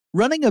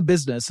Running a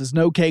business is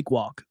no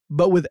cakewalk,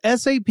 but with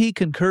SAP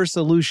Concur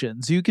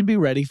Solutions, you can be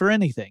ready for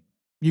anything.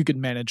 You can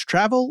manage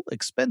travel,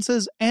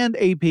 expenses,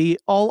 and AP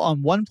all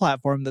on one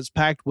platform that's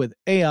packed with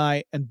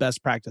AI and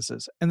best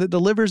practices, and that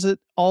delivers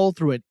it all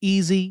through an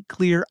easy,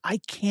 clear, I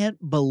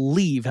can't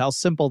believe how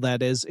simple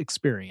that is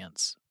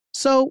experience.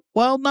 So,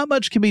 while not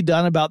much can be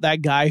done about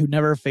that guy who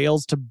never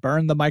fails to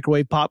burn the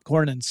microwave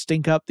popcorn and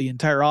stink up the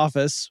entire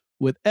office,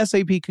 with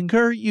SAP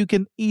Concur, you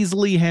can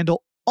easily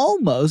handle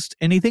almost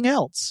anything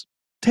else.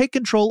 Take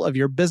control of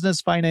your business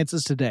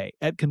finances today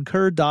at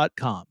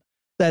Concur.com.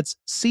 That's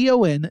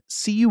CONCUR.com.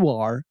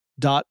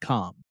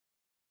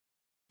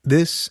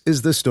 This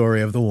is the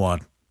story of the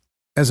one.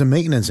 As a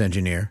maintenance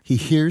engineer, he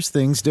hears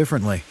things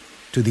differently.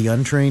 To the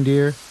untrained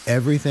ear,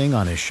 everything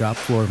on his shop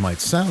floor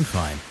might sound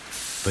fine,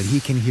 but he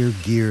can hear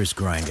gears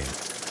grinding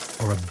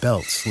or a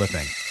belt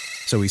slipping.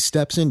 So he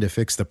steps in to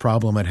fix the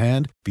problem at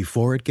hand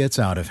before it gets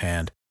out of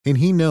hand. And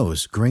he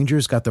knows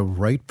Grainger's got the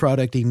right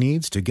product he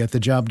needs to get the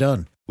job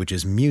done, which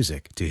is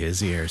music to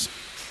his ears.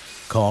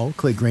 Call,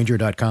 click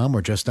Grainger.com,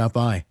 or just stop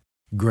by.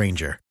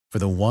 Grainger, for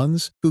the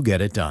ones who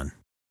get it done.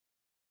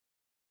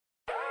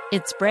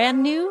 It's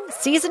brand new,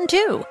 Season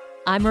 2.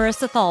 I'm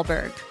Marissa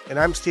Thalberg. And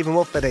I'm Stephen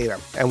Wolf-Bedeta.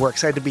 And we're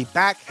excited to be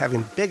back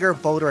having bigger,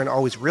 bolder, and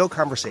always real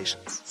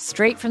conversations.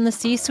 Straight from the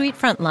C-suite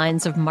front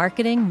lines of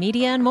marketing,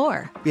 media, and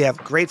more. We have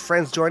great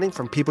friends joining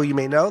from people you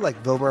may know,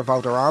 like Wilmer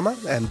Valderrama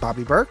and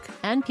Bobby Burke.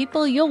 And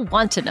people you'll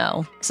want to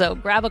know. So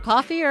grab a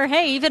coffee or,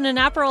 hey, even an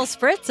Aperol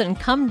Spritz and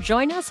come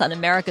join us on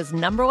America's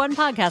 #1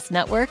 podcast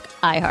network,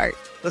 iHeart.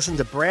 Listen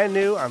to Brand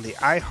New on the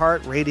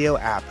iHeart Radio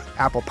app,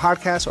 Apple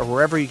Podcasts, or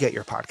wherever you get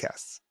your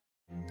podcasts.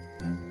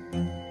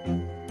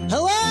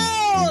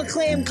 Hello,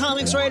 acclaimed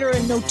comics writer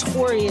and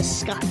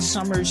notorious Scott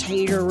Summers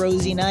hater,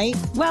 Rosie Knight.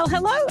 Well,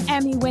 hello,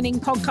 Emmy-winning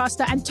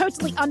podcaster and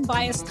totally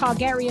unbiased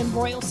Targaryen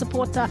royal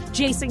supporter,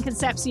 Jason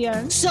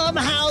Concepcion.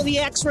 Somehow the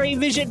X-Ray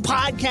Vision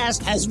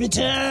podcast has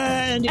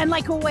returned. And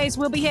like always,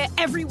 we'll be here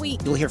every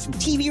week. You'll hear from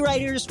TV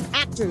writers,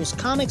 actors,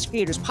 comics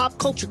creators, pop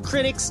culture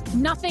critics.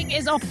 Nothing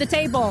is off the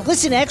table.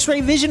 Listen to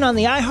X-Ray Vision on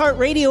the iHeart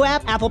Radio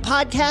app, Apple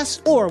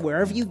Podcasts, or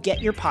wherever you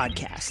get your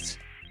podcasts.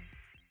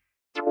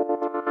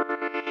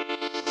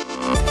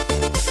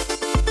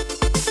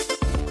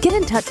 Get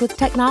in touch with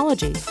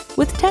technology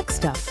with Tech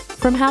Stuff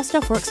from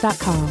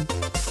HowStuffWorks.com.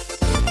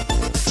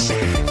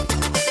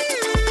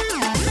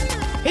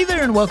 Hey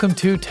there and welcome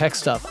to Tech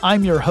Stuff.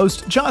 I'm your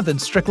host, Jonathan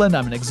Strickland.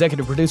 I'm an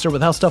executive producer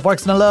with How Stuff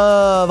Works, and I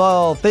love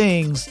all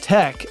things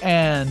tech.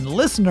 And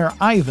listener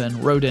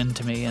Ivan wrote in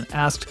to me and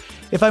asked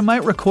if I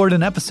might record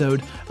an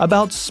episode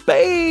about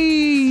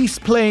space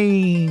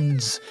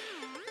planes.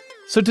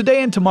 So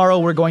today and tomorrow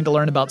we're going to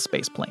learn about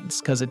space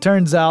planes, because it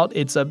turns out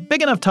it's a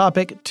big enough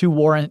topic to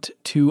warrant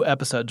 2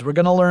 episodes. We're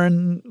going to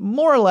learn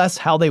more or less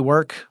how they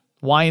work,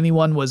 why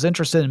anyone was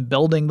interested in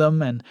building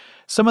them, and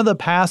some of the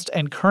past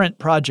and current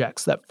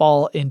projects that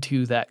fall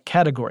into that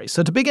category.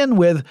 So to begin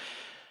with,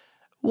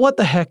 what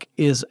the heck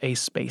is a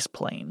space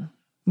plane?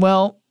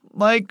 Well,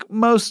 like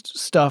most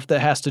stuff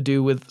that has to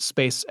do with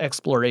space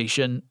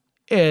exploration,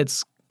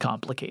 it's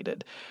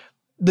complicated.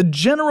 The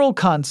general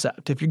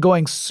concept, if you're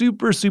going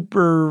super,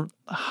 super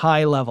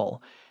high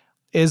level,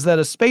 is that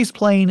a space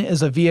plane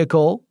is a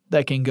vehicle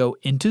that can go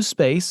into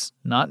space,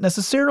 not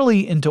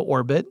necessarily into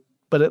orbit,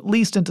 but at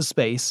least into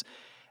space,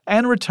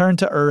 and return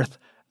to Earth,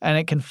 and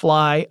it can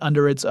fly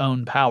under its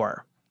own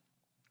power.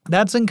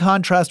 That's in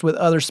contrast with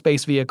other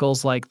space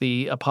vehicles like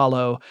the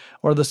Apollo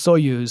or the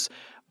Soyuz.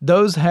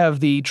 Those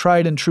have the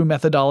tried and true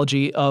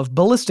methodology of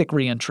ballistic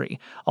reentry,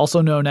 also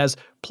known as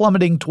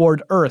plummeting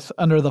toward Earth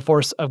under the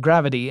force of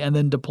gravity and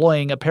then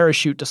deploying a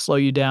parachute to slow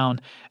you down,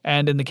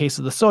 and in the case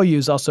of the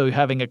Soyuz, also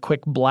having a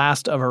quick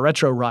blast of a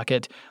retro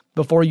rocket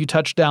before you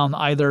touch down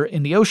either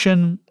in the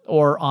ocean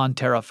or on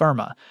terra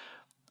firma.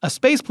 A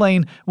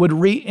spaceplane would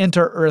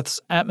re-enter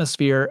Earth's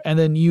atmosphere and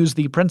then use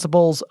the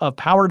principles of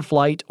powered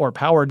flight or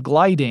powered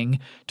gliding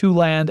to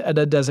land at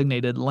a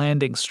designated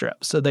landing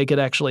strip, so they could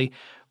actually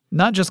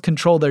not just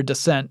control their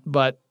descent,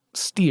 but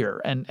steer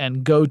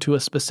and go to a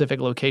specific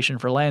location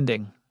for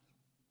landing.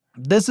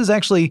 This is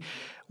actually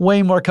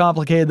way more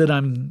complicated than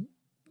I'm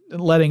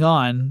letting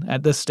on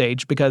at this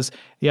stage, because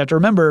you have to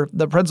remember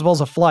the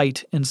principles of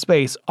flight in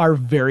space are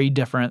very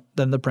different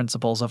than the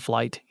principles of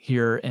flight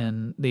here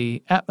in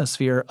the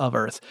atmosphere of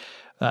Earth.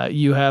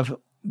 You have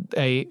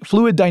a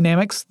fluid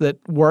dynamics that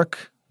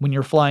work when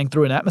you're flying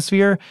through an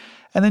atmosphere,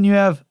 and then you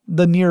have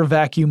the near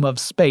vacuum of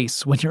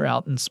space when you're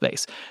out in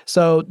space.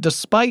 So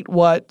despite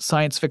what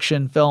science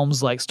fiction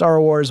films like Star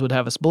Wars would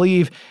have us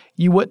believe,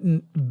 you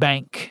wouldn't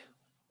bank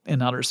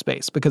in outer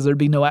space because there'd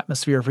be no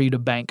atmosphere for you to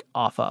bank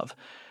off of.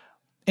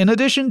 In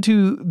addition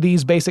to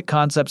these basic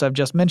concepts I've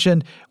just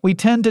mentioned, we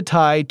tend to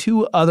tie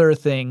 2 other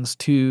things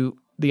to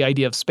the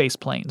idea of space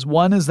planes.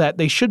 One is that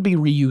they should be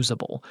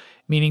reusable,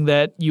 meaning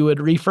that you would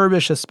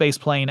refurbish a space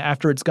plane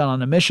after it's gone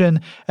on a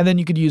mission, and then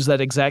you could use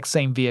that exact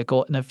same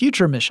vehicle in a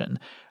future mission.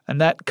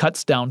 And that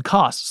cuts down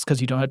costs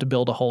because you don't have to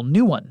build a whole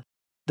new one.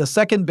 The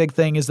second big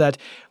thing is that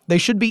they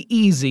should be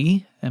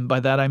easy, and by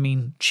that I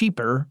mean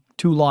cheaper,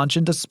 to launch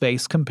into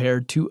space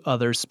compared to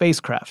other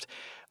spacecraft.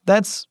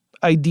 That's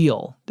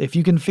ideal. If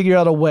you can figure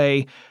out a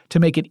way to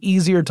make it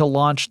easier to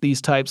launch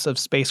these types of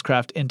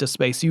spacecraft into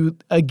space, you,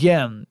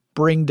 again,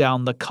 bring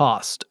down the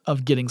cost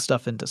of getting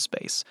stuff into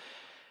space.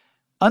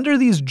 Under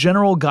these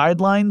general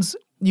guidelines,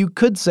 you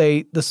could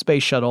say the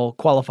space shuttle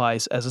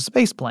qualifies as a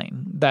space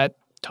plane. That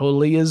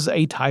totally is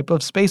a type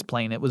of space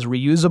plane. It was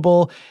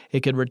reusable. It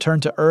could return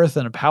to Earth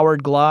in a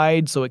powered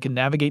glide so it can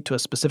navigate to a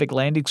specific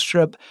landing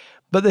strip.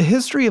 But the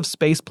history of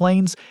space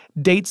planes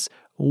dates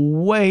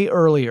way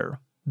earlier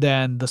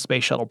than the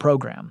space shuttle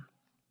program.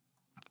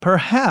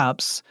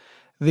 Perhaps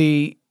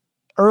the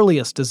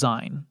earliest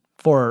design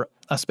for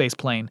a space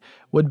plane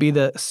would be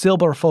the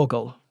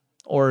Silbervogel,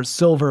 or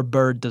Silver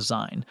Bird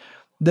design.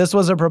 This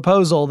was a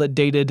proposal that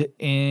dated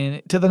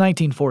to the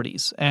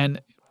 1940s, and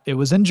it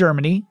was in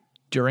Germany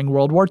during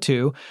World War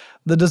II.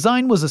 The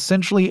design was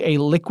essentially a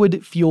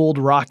liquid-fueled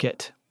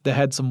rocket that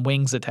had some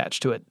wings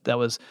attached to it that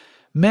was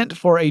meant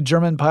for a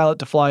German pilot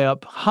to fly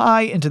up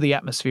high into the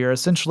atmosphere,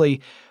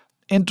 essentially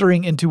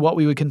entering into what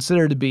we would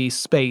consider to be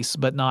space,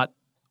 but not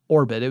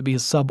orbit. It would be a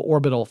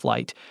suborbital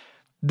flight.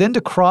 Then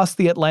to cross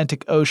the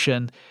Atlantic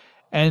Ocean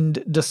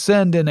and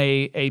descend in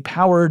a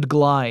powered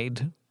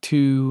glide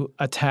to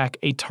attack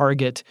a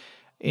target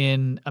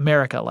in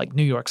America, like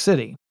New York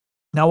City.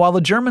 Now, while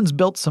the Germans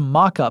built some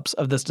mock-ups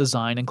of this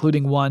design,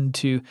 including one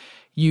to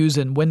use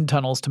in wind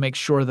tunnels to make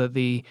sure that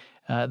the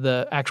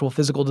actual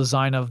physical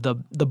design of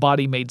the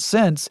body made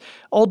sense,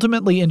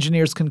 ultimately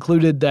engineers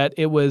concluded that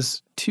it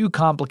was too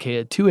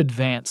complicated, too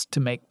advanced to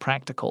make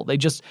practical. They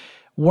just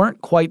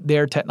weren't quite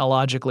there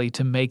technologically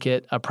to make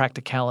it a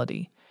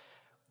practicality.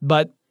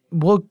 But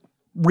we'll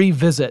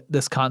revisit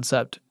this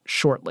concept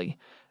shortly.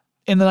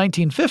 In the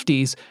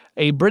 1950s,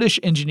 a British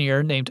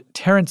engineer named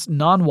Terence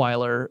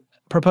Nonweiler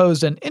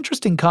proposed an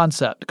interesting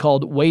concept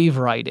called wave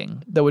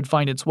riding that would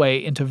find its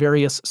way into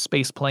various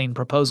spaceplane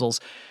proposals.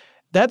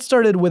 That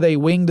started with a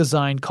wing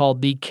design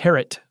called the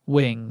Carrot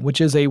wing, which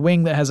is a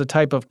wing that has a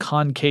type of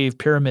concave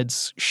pyramid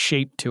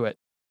shape to it.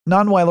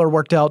 Nonweiler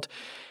worked out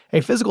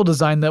a physical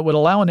design that would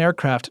allow an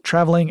aircraft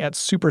traveling at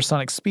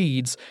supersonic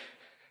speeds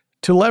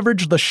to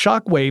leverage the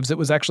shock waves it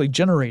was actually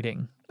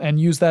generating and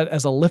use that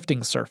as a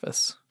lifting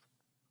surface,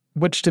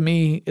 which to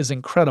me is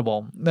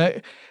incredible.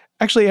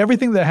 Actually,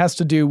 everything that has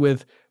to do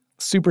with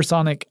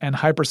supersonic and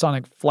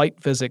hypersonic flight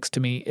physics to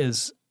me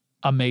is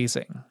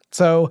amazing.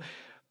 So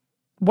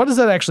what does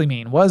that actually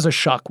mean? What is a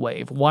shock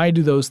wave? Why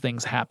do those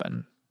things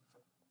happen?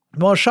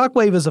 Well, a shock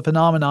wave is a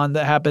phenomenon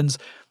that happens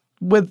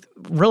with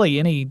really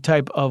any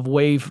type of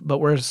wave, but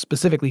we're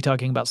specifically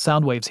talking about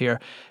sound waves here,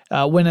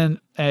 when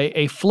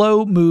a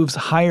flow moves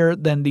higher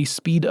than the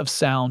speed of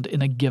sound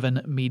in a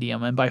given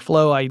medium. And by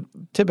flow, I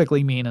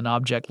typically mean an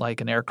object like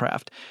an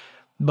aircraft,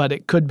 but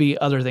it could be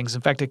other things.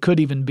 In fact, it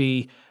could even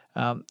be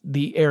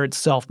the air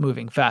itself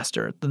moving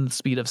faster than the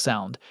speed of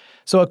sound.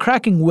 So a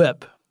cracking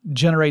whip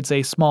generates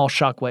a small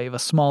shock wave, a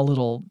small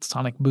little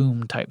sonic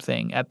boom type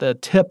thing at the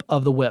tip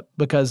of the whip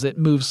because it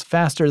moves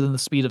faster than the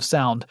speed of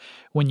sound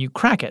when you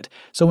crack it.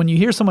 So when you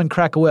hear someone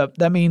crack a whip,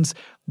 that means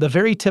the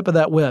very tip of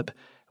that whip,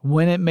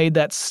 when it made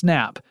that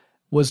snap,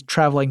 was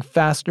traveling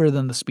faster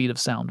than the speed of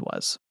sound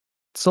was.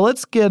 So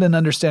let's get an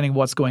understanding of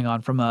what's going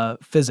on from a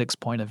physics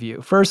point of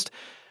view. First,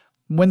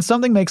 when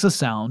something makes a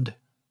sound,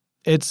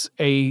 it's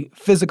a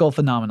physical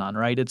phenomenon,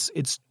 right?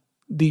 It's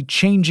the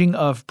changing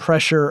of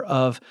pressure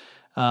of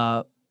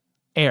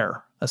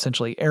air,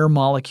 essentially, air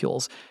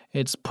molecules.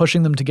 It's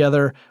pushing them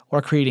together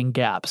or creating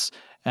gaps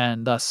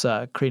and thus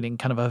creating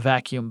kind of a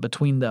vacuum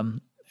between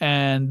them.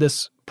 And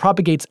this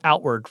propagates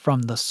outward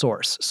from the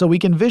source. So we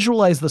can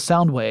visualize the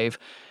sound wave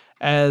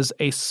as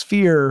a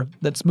sphere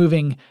that's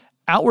moving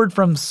outward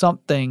from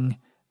something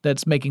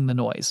that's making the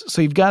noise.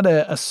 So you've got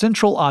a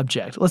central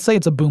object. Let's say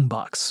it's a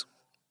boombox.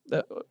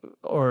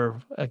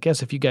 Or I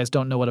guess if you guys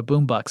don't know what a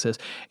boombox is,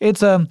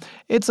 it's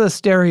a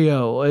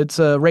stereo, it's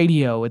a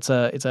radio, it's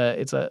a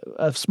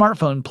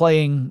smartphone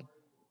playing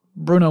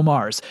Bruno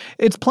Mars.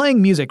 It's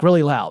playing music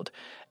really loud,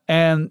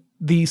 and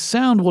the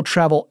sound will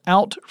travel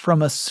out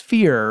from a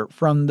sphere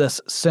from this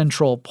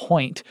central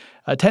point.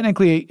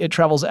 Technically, it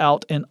travels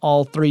out in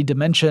all three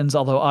dimensions,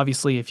 although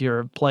obviously if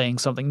you're playing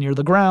something near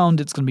the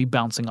ground, it's going to be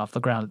bouncing off the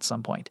ground at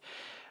some point.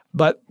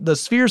 But the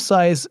sphere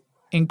size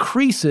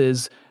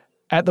increases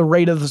at the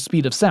rate of the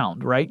speed of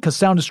sound, right? Because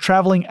sound is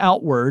traveling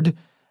outward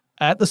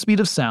at the speed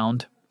of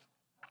sound,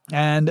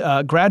 and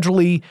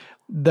gradually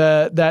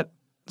that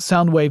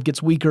sound wave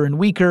gets weaker and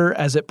weaker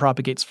as it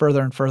propagates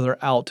further and further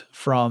out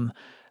from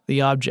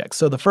the object.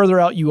 So the further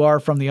out you are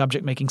from the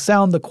object making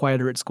sound, the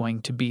quieter it's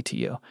going to be to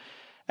you.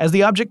 As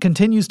the object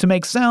continues to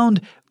make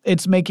sound,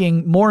 it's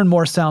making more and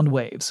more sound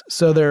waves.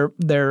 So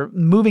they're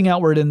moving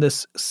outward in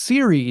this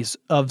series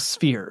of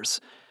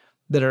spheres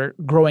that are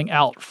growing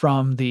out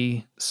from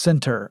the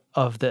center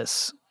of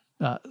this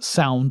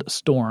sound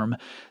storm.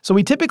 So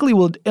we typically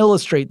will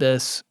illustrate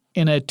this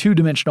in a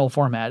two-dimensional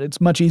format.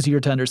 It's much easier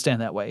to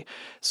understand that way.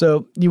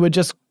 So you would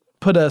just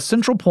put a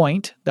central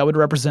point that would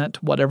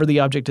represent whatever the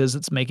object is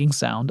that's making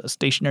sound, a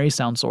stationary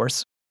sound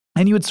source,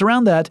 and you would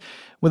surround that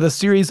with a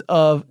series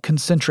of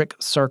concentric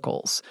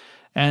circles.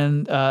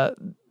 And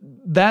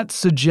that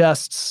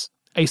suggests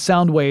a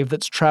sound wave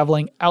that's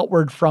traveling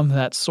outward from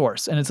that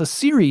source. And it's a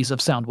series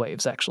of sound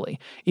waves, actually,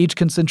 each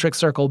concentric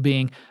circle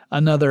being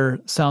another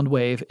sound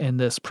wave in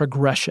this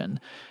progression.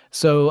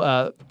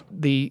 So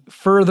the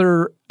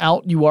further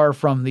out you are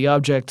from the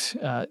object,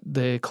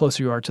 the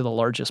closer you are to the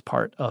largest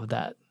part of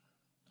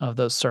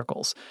those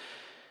circles.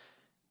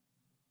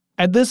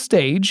 At this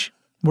stage,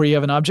 where you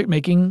have an object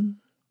making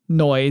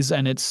noise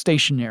and it's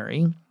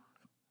stationary,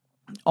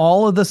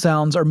 all of the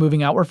sounds are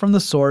moving outward from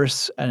the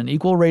source at an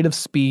equal rate of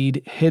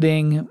speed,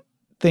 hitting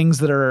things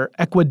that are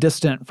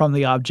equidistant from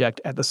the object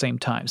at the same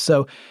time.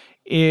 So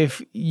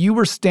if you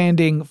were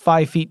standing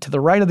 5 feet to the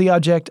right of the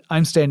object,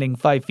 I'm standing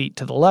 5 feet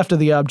to the left of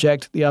the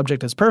object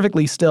is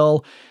perfectly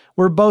still,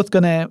 we're both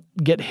going to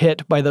get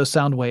hit by those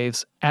sound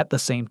waves at the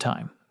same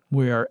time.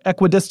 We are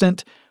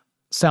equidistant.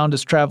 Sound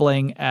is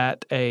traveling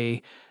at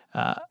a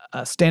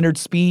standard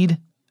speed,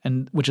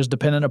 and which is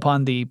dependent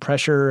upon the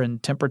pressure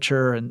and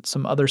temperature and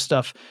some other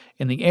stuff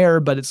in the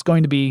air, but it's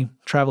going to be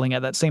traveling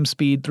at that same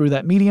speed through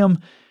that medium.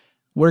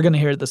 We're going to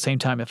hear it at the same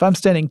time. If I'm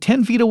standing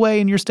 10 feet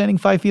away and you're standing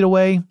 5 feet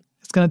away,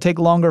 it's going to take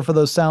longer for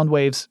those sound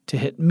waves to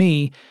hit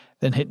me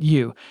than hit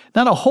you.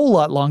 Not a whole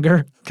lot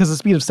longer, because the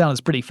speed of sound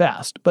is pretty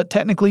fast, but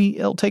technically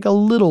it'll take a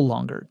little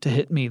longer to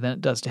hit me than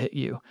it does to hit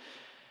you.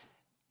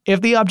 If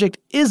the object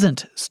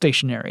isn't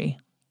stationary,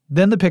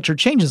 then the picture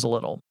changes a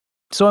little.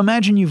 So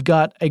imagine you've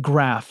got a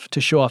graph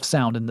to show off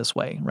sound in this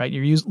way, right?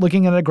 You're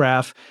looking at a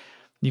graph,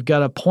 you've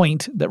got a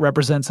point that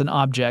represents an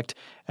object,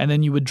 and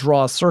then you would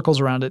draw circles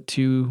around it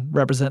to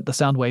represent the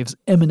sound waves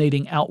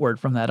emanating outward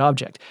from that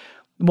object.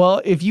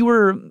 Well, if you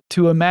were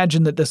to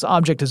imagine that this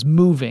object is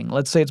moving,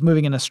 let's say it's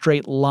moving in a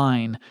straight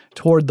line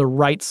toward the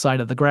right side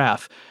of the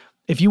graph,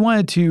 if you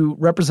wanted to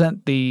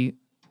represent the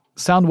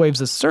sound waves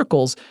as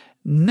circles,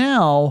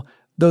 now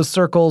those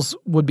circles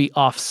would be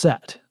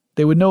offset.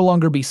 They would no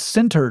longer be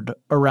centered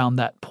around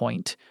that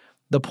point.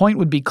 The point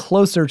would be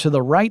closer to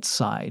the right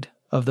side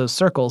of those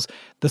circles.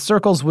 The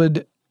circles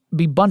would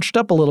be bunched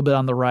up a little bit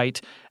on the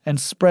right and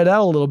spread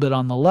out a little bit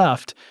on the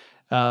left.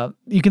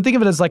 You can think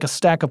of it as like a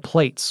stack of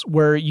plates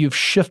where you've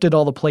shifted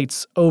all the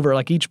plates over.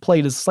 Like each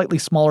plate is slightly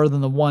smaller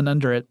than the one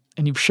under it,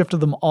 and you've shifted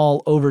them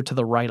all over to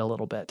the right a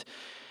little bit.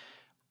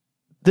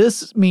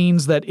 This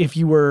means that if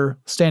you were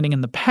standing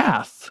in the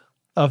path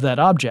of that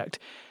object,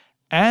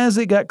 as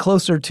it got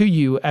closer to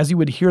you, as you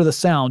would hear the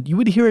sound, you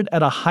would hear it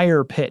at a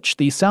higher pitch.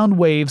 The sound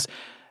waves,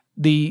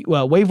 the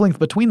wavelength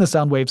between the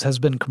sound waves has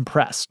been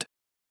compressed.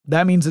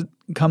 That means it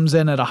comes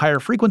in at a higher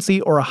frequency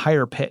or a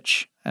higher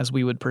pitch, as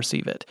we would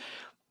perceive it.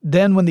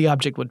 Then when the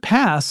object would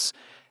pass,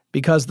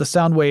 because the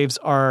sound waves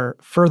are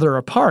further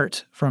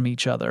apart from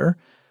each other,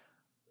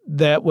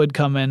 that would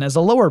come in as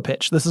a lower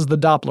pitch. This is the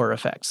Doppler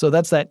effect. So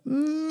that's that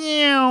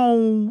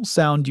meow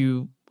sound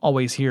you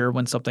always hear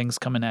when something's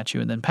coming at you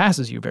and then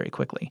passes you very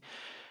quickly.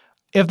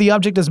 If the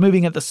object is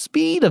moving at the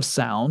speed of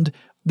sound,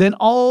 then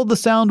all the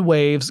sound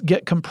waves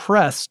get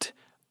compressed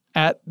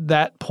at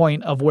that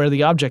point of where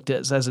the object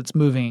is as it's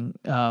moving.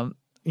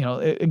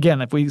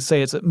 Again, if we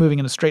say it's moving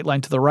in a straight line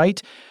to the right,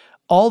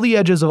 all the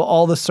edges of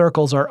all the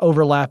circles are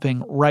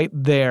overlapping right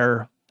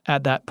there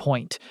at that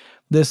point.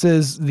 This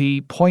is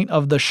the point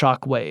of the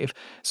shock wave.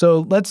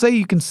 So let's say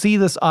you can see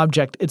this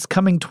object, it's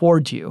coming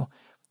towards you.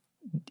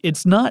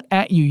 It's not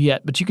at you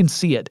yet, but you can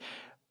see it.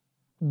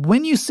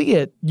 When you see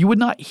it, you would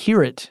not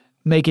hear it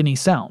make any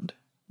sound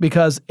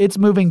because it's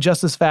moving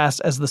just as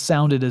fast as the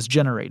sound it is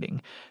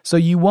generating. So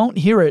you won't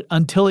hear it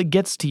until it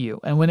gets to you.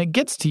 And when it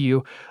gets to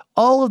you,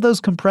 all of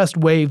those compressed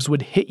waves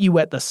would hit you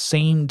at the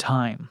same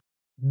time.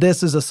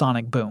 This is a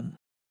sonic boom.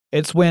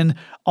 It's when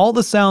all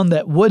the sound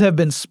that would have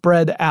been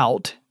spread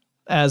out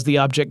as the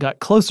object got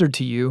closer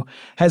to you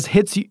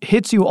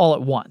hits you all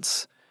at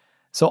once.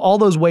 So all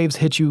those waves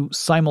hit you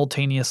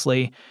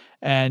simultaneously,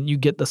 and you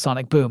get the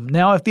sonic boom.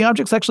 Now, if the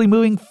object's actually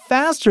moving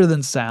faster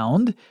than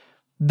sound,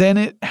 then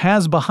it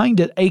has behind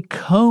it a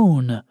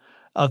cone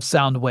of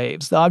sound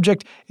waves. The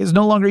object is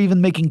no longer even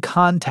making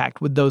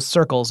contact with those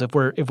circles if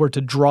we're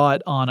to draw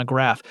it on a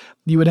graph.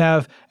 You would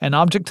have an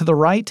object to the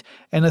right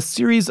and a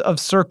series of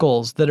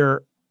circles that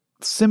are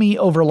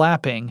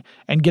semi-overlapping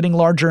and getting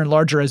larger and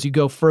larger as you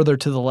go further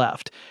to the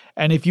left.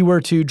 And if you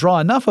were to draw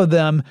enough of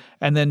them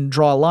and then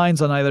draw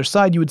lines on either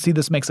side, you would see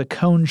this makes a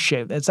cone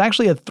shape. It's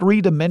actually a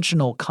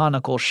three-dimensional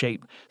conical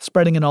shape,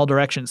 spreading in all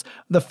directions.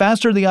 The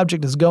faster the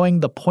object is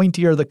going, the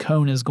pointier the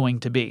cone is going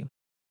to be.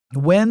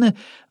 When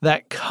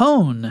that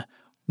cone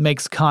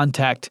makes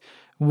contact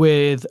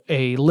with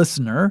a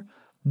listener,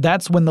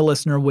 that's when the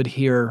listener would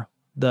hear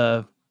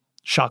the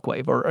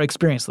shockwave or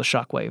experience the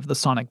shockwave, the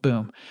sonic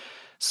boom.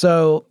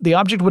 So the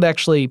object would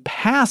actually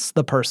pass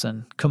the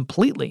person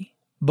completely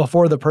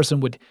before the person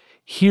would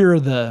hear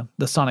the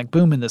sonic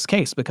boom in this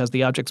case because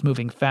the object's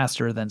moving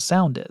faster than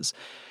sound is.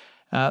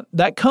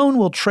 That cone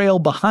will trail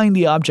behind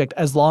the object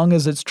as long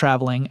as it's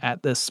traveling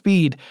at this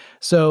speed.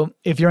 So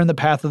if you're in the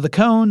path of the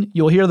cone,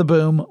 you'll hear the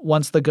boom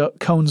once the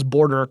cone's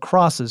border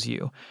crosses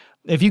you.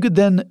 If you could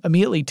then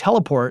immediately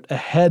teleport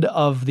ahead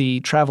of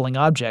the traveling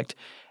object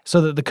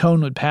so that the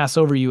cone would pass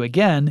over you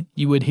again,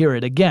 you would hear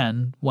it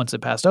again once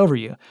it passed over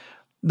you.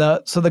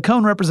 So the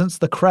cone represents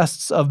the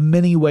crests of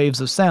many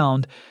waves of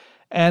sound,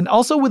 and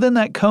also within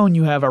that cone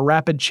you have a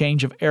rapid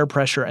change of air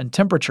pressure and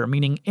temperature,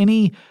 meaning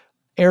any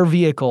air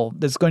vehicle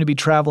that's going to be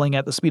traveling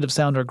at the speed of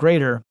sound or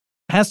greater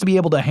has to be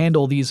able to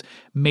handle these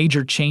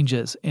major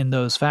changes in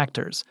those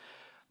factors.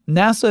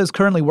 NASA is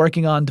currently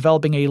working on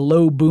developing a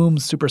low-boom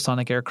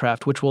supersonic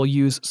aircraft, which will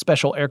use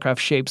special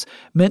aircraft shapes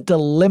meant to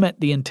limit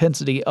the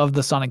intensity of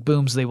the sonic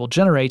booms they will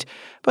generate,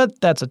 but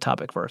that's a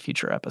topic for a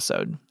future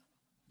episode.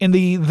 In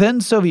the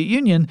then Soviet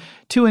Union,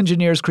 2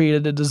 engineers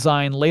created a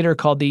design later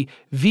called the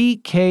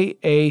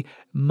VKA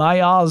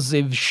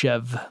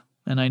Myazovshev,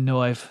 and I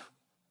know I've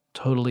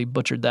totally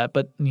butchered that,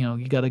 but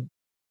you got to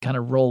kind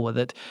of roll with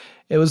it.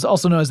 It was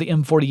also known as the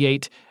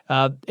M48.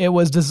 It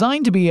was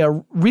designed to be a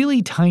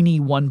really tiny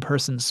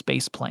one-person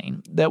space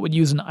plane that would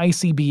use an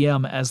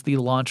ICBM as the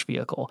launch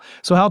vehicle.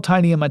 So how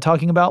tiny am I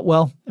talking about?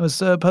 Well, it was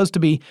supposed to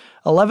be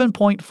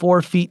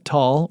 11.4 feet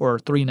tall, or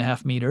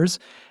 3.5 meters,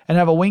 and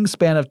have a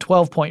wingspan of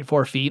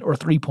 12.4 feet, or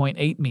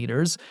 3.8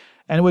 meters,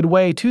 and it would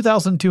weigh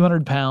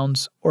 2,200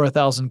 pounds, or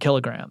 1,000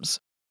 kilograms.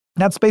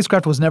 That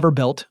spacecraft was never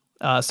built.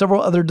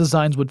 Several other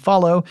designs would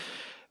follow,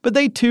 but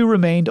they too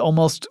remained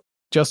almost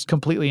just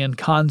completely in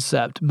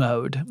concept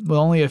mode, with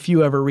only a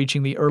few ever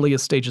reaching the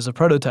earliest stages of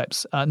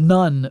prototypes.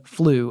 None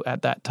flew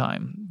at that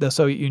time. The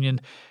Soviet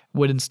Union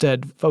would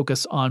instead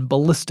focus on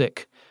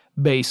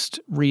ballistic-based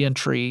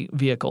re-entry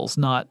vehicles,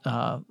 not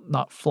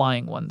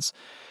flying ones.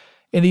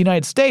 In the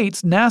United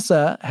States,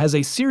 NASA has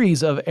a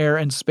series of air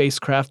and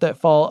spacecraft that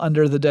fall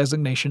under the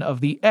designation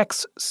of the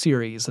X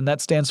series, and that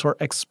stands for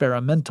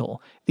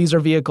experimental. These are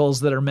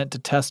vehicles that are meant to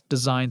test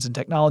designs and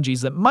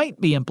technologies that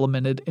might be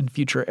implemented in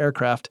future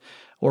aircraft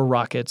or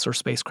rockets or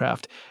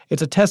spacecraft.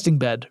 It's a testing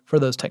bed for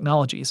those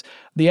technologies.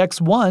 The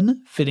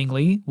X-1,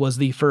 fittingly, was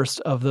the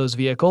first of those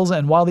vehicles,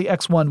 and while the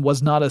X-1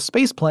 was not a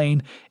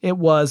spaceplane, it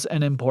was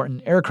an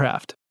important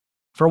aircraft.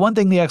 For one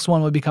thing, the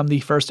X-1 would become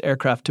the first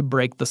aircraft to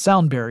break the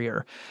sound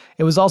barrier.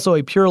 It was also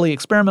a purely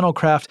experimental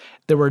craft.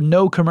 There were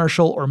no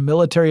commercial or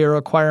military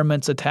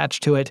requirements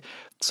attached to it,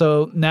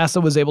 so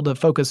NASA was able to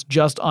focus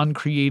just on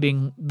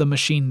creating the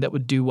machine that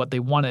would do what they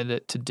wanted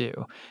it to do.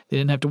 They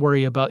didn't have to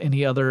worry about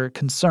any other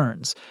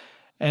concerns.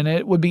 And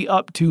it would be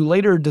up to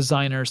later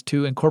designers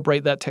to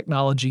incorporate that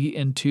technology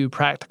into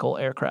practical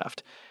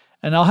aircraft.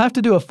 And I'll have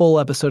to do a full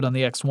episode on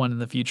the X-1 in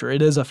the future.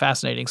 It is a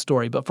fascinating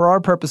story, but for our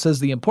purposes,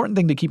 the important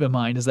thing to keep in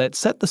mind is that it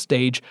set the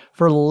stage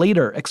for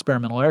later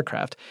experimental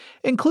aircraft,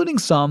 including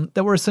some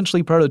that were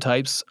essentially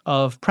prototypes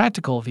of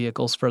practical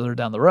vehicles further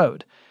down the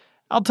road.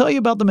 I'll tell you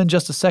about them in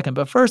just a second,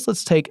 but first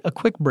let's take a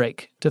quick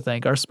break to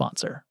thank our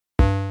sponsor.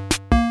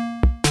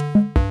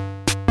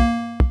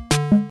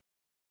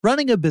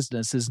 Running a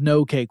business is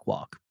no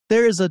cakewalk.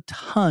 There is a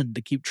ton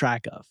to keep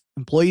track of.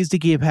 Employees to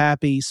keep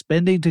happy,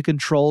 spending to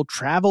control,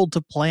 travel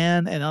to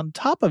plan, and on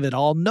top of it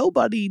all,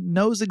 nobody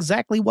knows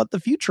exactly what the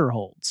future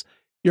holds.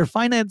 Your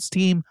finance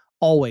team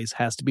always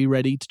has to be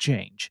ready to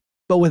change.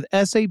 But with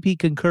SAP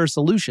Concur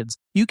Solutions,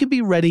 you can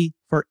be ready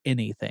for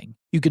anything.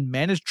 You can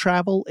manage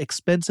travel,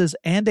 expenses,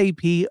 and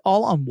AP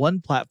all on one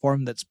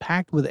platform that's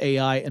packed with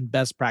AI and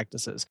best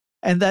practices,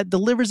 and that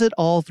delivers it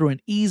all through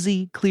an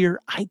easy, clear,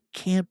 I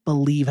can't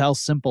believe how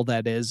simple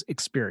that is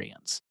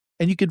experience.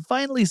 And you can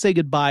finally say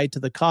goodbye to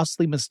the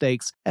costly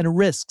mistakes and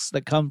risks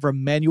that come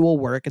from manual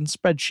work and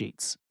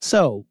spreadsheets.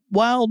 So,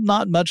 while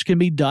not much can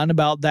be done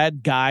about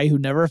that guy who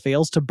never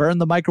fails to burn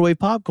the microwave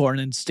popcorn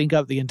and stink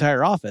up the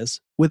entire office,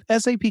 with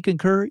SAP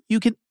Concur, you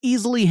can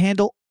easily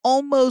handle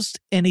almost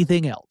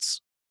anything else.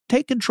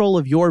 Take control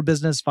of your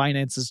business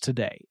finances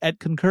today at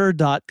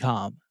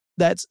Concur.com.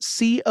 That's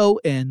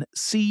CONCUR.com.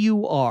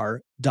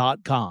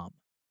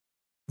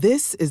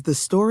 This is the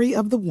story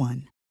of the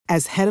one.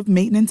 As head of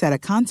maintenance at a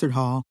concert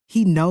hall,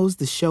 he knows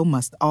the show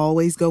must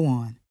always go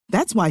on.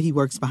 That's why he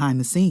works behind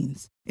the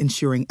scenes,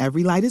 ensuring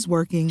every light is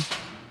working,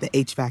 the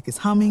HVAC is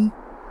humming,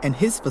 and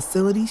his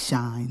facility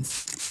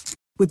shines.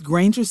 With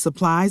Grainger's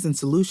supplies and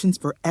solutions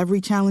for every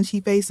challenge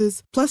he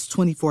faces, plus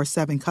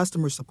 24/7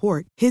 customer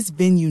support, his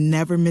venue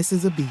never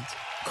misses a beat.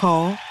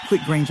 Call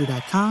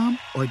quickgrainger.com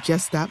or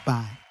just stop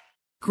by.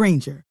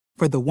 Grainger,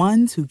 for the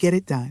ones who get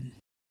it done.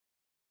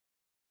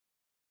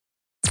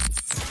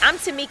 I'm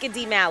Tamika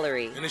D.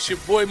 Mallory. And it's your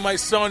boy, my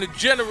son, the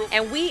General.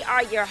 And we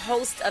are your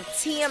hosts of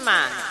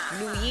TMI.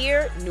 New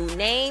year, new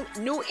name,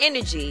 new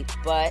energy,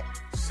 but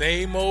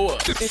same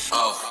old us.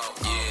 Oh,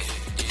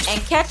 yeah.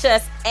 And catch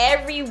us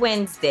every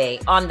Wednesday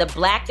on the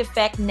Black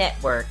Effect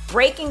Network,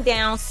 breaking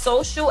down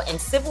social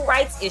and civil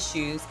rights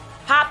issues,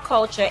 pop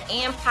culture,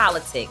 and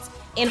politics,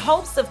 in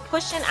hopes of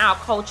pushing our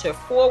culture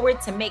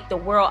forward to make the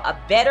world a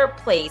better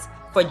place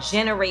for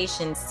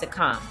generations to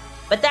come.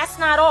 But that's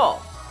not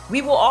all.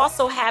 We will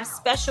also have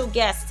special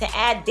guests to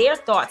add their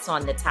thoughts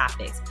on the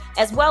topics,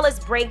 as well as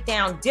break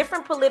down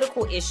different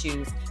political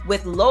issues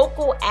with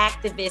local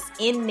activists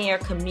in their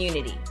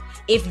community.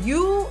 If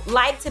you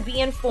like to be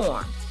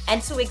informed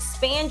and to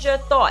expand your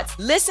thoughts,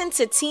 listen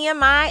to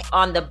TMI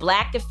on the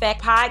Black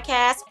Effect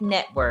Podcast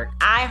Network,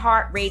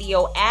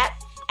 iHeartRadio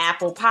app,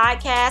 Apple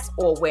Podcasts,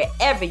 or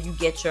wherever you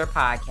get your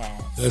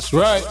podcasts. That's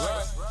right.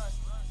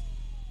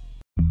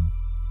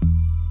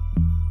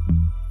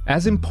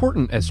 As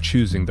important as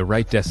choosing the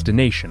right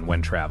destination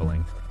when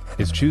traveling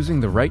is choosing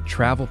the right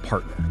travel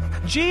partner.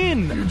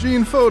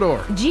 Eugene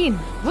Fodor. Gene,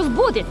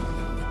 возбудит.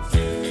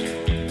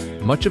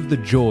 Much of the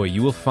joy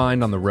you will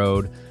find on the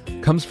road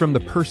comes from the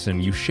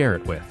person you share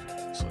it with.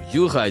 So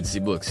you write the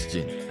books,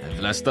 Gene, and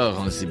Vlastar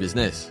runs the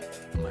business.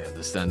 I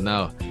understand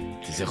now.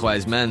 The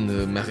wise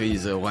man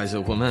marries a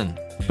wiser woman.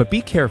 But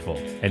be careful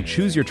and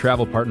choose your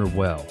travel partner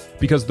well,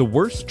 because the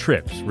worst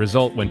trips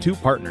result when two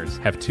partners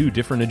have two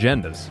different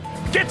agendas.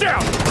 Get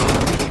down!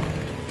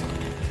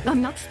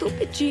 I'm not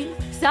stupid, Gene.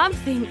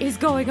 Something is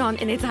going on,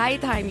 and it's high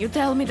time you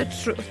tell me the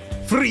truth.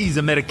 Freeze,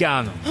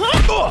 Americano!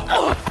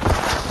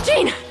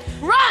 Gene,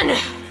 run!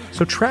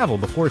 So travel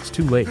before it's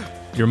too late.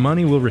 Your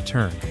money will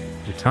return,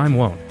 your time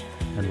won't,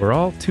 and we're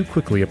all too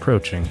quickly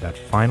approaching that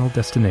final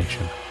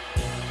destination.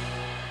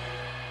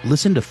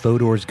 Listen to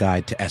Fodor's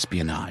Guide to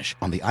Espionage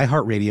on the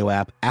iHeartRadio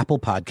app, Apple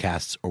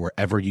Podcasts, or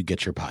wherever you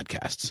get your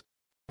podcasts.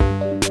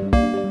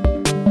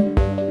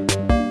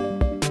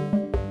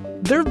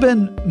 There have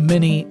been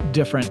many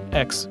different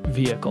X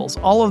vehicles.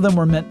 All of them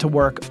were meant to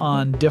work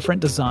on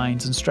different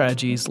designs and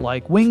strategies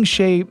like wing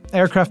shape,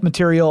 aircraft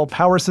material,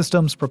 power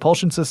systems,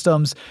 propulsion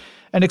systems,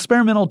 and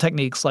experimental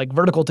techniques like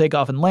vertical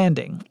takeoff and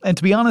landing. And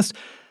to be honest,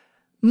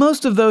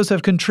 most of those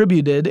have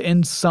contributed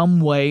in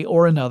some way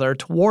or another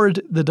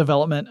toward the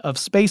development of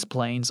space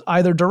planes,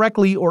 either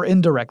directly or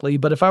indirectly.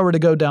 But if I were to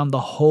go down the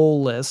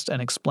whole list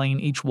and explain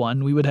each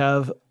one, we would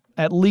have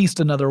at least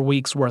another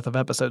week's worth of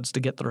episodes to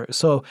get through.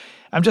 So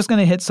I'm just going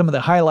to hit some of the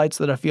highlights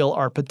that I feel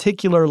are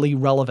particularly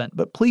relevant.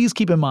 But please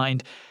keep in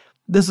mind,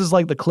 this is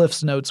like the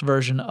Cliff's Notes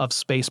version of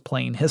space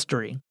plane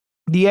history.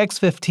 The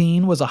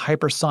X-15 was a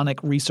hypersonic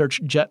research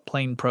jet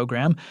plane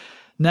program.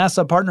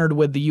 NASA partnered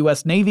with the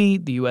U.S. Navy,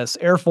 the U.S.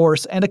 Air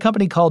Force, and a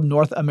company called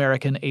North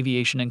American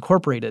Aviation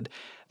Incorporated.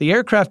 The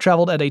aircraft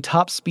traveled at a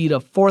top speed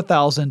of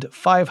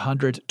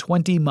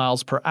 4,520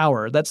 miles per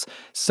hour. That's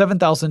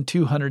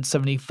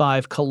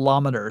 7,275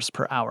 kilometers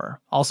per hour,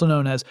 also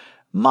known as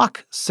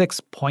Mach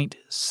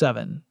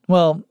 6.7.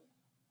 Well,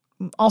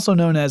 also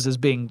known as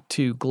being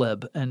too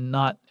glib and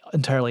not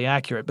entirely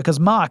accurate, because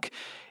Mach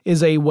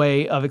is a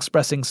way of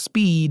expressing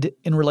speed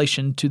in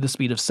relation to the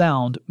speed of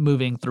sound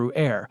moving through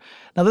air.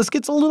 Now, this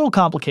gets a little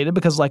complicated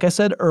because, like I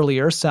said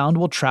earlier, sound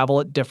will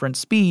travel at different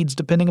speeds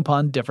depending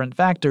upon different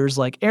factors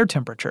like air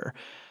temperature.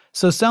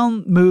 So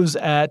sound moves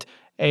at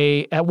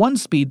one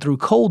speed through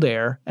cold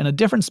air and a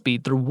different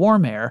speed through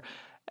warm air,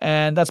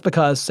 and that's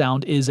because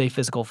sound is a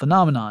physical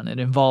phenomenon. It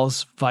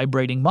involves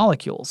vibrating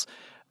molecules.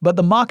 But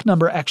the Mach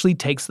number actually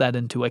takes that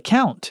into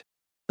account.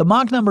 The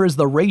Mach number is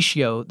the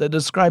ratio that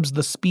describes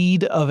the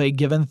speed of a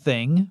given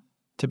thing.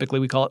 Typically,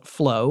 we call it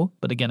flow,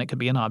 but again, it could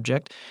be an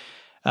object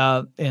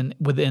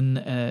within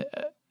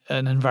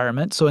an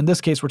environment. So in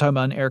this case, we're talking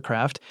about an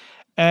aircraft.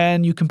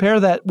 And you compare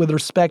that with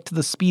respect to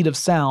the speed of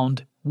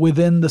sound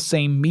within the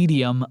same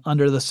medium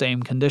under the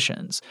same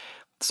conditions.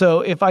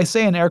 So if I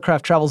say an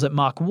aircraft travels at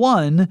Mach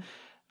 1,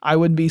 I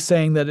would be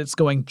saying that it's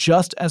going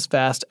just as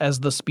fast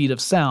as the speed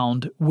of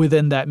sound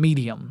within that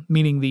medium,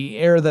 meaning the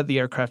air that the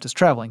aircraft is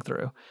traveling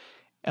through.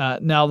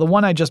 Now, the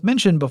one I just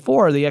mentioned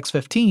before, the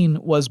X-15,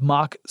 was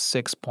Mach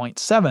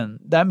 6.7.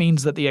 That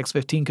means that the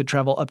X-15 could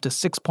travel up to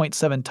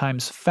 6.7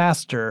 times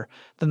faster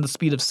than the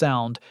speed of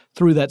sound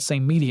through that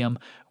same medium,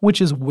 which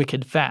is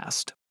wicked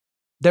fast.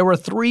 There were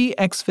 3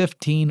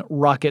 X-15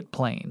 rocket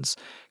planes.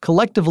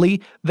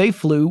 Collectively, they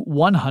flew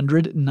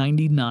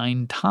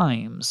 199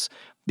 times.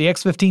 The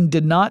X-15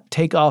 did not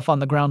take off on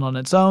the ground on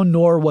its own,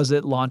 nor was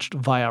it launched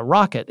via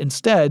rocket.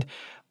 Instead,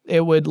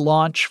 it would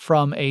launch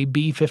from a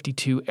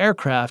B-52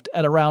 aircraft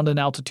at around an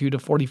altitude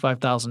of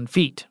 45,000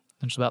 feet,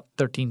 which is about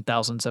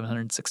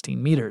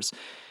 13,716 meters.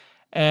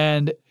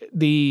 And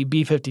the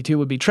B-52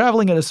 would be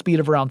traveling at a speed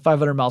of around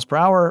 500 miles per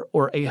hour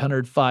or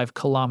 805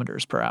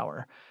 kilometers per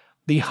hour.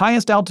 The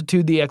highest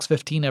altitude the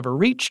X-15 ever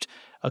reached,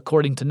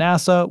 according to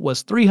NASA,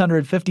 was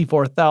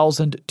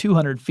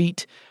 354,200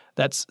 feet.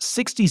 That's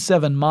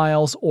 67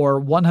 miles or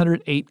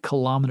 108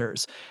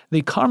 kilometers.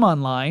 The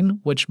Kármán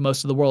line, which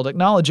most of the world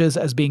acknowledges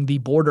as being the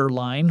border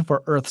line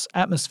for Earth's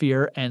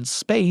atmosphere and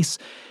space,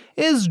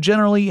 is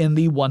generally in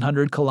the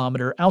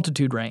 100-kilometer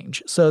altitude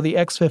range. So the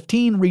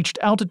X-15 reached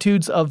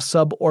altitudes of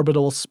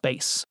suborbital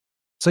space.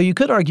 So you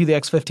could argue the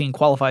X-15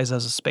 qualifies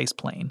as a space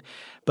plane,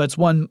 but it's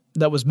one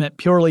that was meant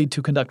purely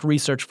to conduct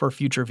research for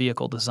future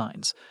vehicle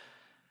designs.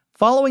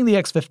 Following the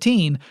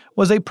X-15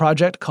 was a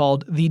project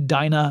called the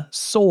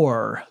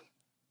Dyna-Soar,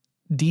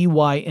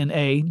 DYNA-SOAR,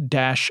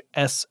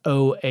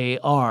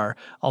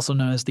 also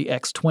known as the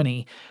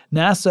X-20.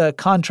 NASA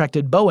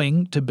contracted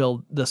Boeing to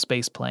build the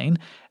space plane.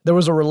 There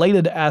was a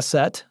related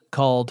asset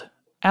called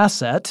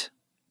Asset.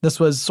 This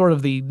was sort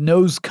of the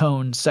nose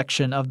cone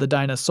section of the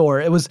Dyna-Soar.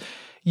 It was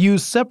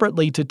used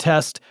separately to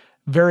test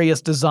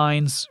various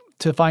designs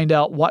to find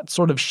out what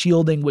sort of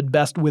shielding would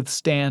best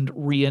withstand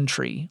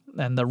re-entry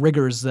and the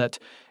rigors that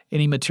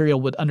any material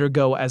would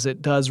undergo as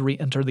it does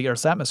re-enter the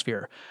Earth's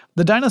atmosphere.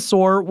 The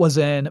Dyna-Soar was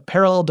in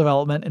parallel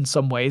development in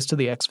some ways to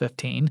the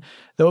X-15,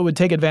 though it would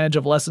take advantage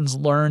of lessons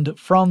learned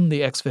from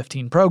the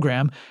X-15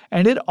 program,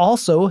 and it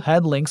also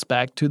had links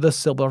back to the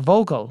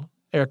Silbervogel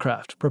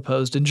aircraft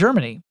proposed in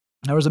Germany.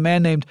 There was a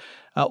man named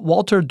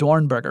Walter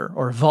Dornberger.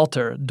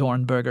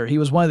 He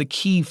was one of the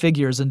key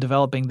figures in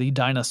developing the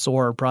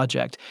Dyna-Soar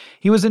project.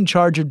 He was in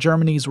charge of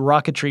Germany's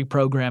rocketry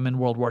program in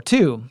World War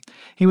II.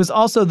 He was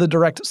also the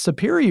direct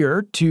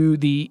superior to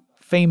the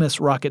famous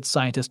rocket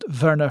scientist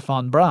Wernher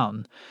von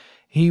Braun.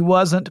 He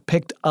wasn't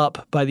picked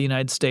up by the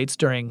United States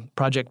during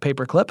Project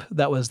Paperclip.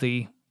 That was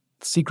the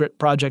secret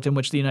project in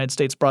which the United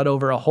States brought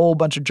over a whole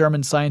bunch of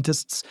German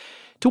scientists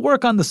to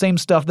work on the same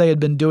stuff they had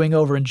been doing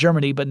over in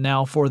Germany, but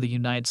now for the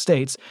United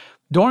States.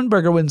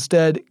 Dornberger would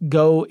instead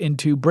go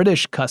into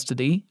British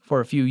custody for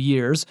a few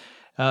years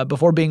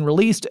before being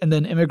released and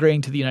then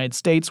immigrating to the United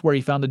States, where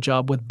he found a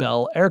job with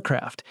Bell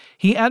Aircraft.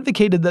 He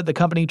advocated that the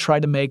company try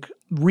to make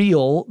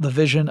real the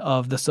vision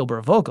of the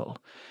Silbervogel.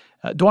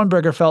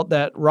 Dornberger felt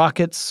that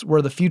rockets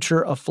were the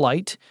future of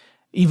flight,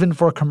 even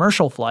for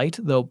commercial flight,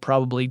 though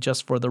probably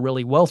just for the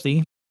really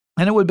wealthy,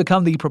 and it would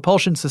become the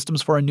propulsion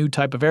systems for a new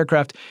type of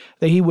aircraft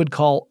that he would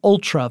call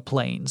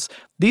ultraplanes.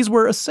 These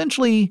were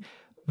essentially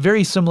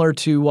very similar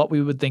to what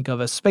we would think of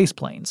as space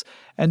planes,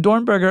 and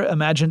Dornberger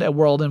imagined a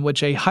world in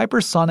which a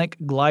hypersonic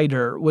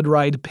glider would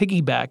ride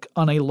piggyback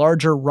on a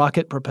larger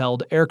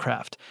rocket-propelled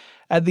aircraft.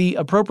 At the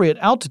appropriate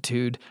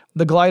altitude,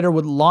 the glider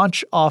would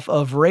launch off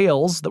of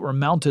rails that were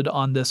mounted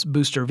on this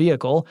booster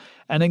vehicle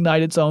and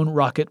ignite its own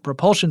rocket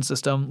propulsion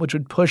system, which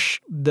would push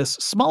this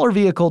smaller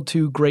vehicle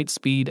to great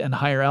speed and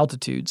higher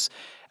altitudes.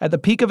 At the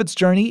peak of its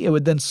journey, it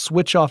would then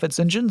switch off its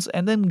engines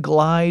and then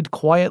glide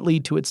quietly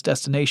to its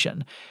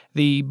destination.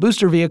 The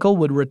booster vehicle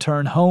would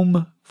return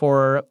home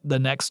for the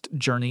next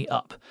journey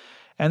up.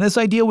 And this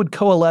idea would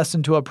coalesce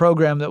into a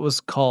program that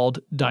was called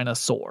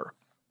Dyna-Soar.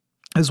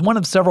 Is one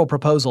of several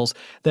proposals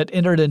that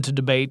entered into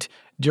debate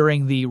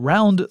during the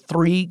Round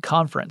 3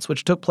 conference,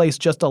 which took place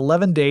just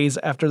 11 days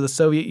after the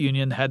Soviet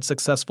Union had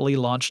successfully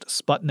launched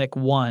Sputnik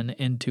 1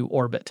 into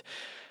orbit.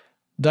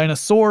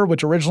 Dyna-Soar,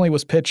 which originally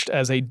was pitched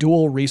as a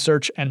dual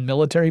research and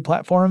military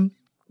platform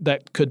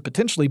that could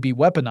potentially be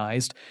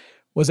weaponized,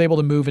 was able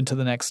to move into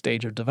the next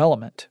stage of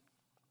development.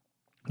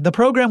 The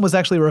program was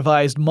actually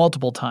revised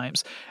multiple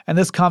times, and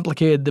this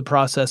complicated the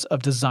process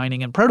of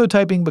designing and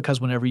prototyping because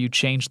whenever you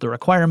change the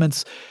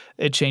requirements,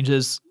 it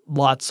changes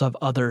lots of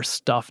other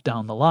stuff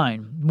down the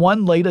line.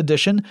 One late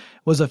addition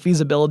was a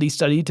feasibility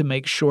study to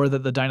make sure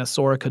that the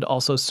Dyna-Soar could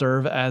also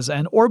serve as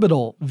an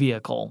orbital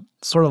vehicle,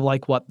 sort of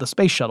like what the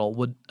space shuttle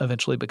would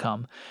eventually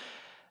become.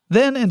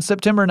 Then in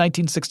September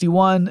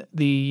 1961,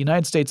 the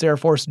United States Air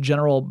Force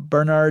General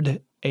Bernard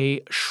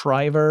A.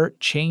 Schriever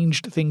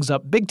changed things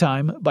up big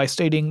time by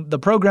stating the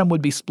program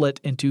would be split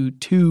into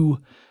two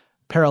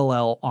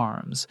parallel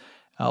arms.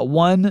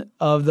 One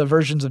of the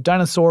versions of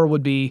Dyna-Soar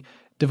would be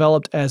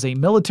developed as a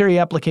military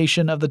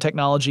application of the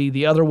technology.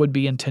 The other would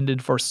be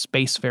intended for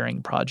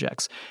spacefaring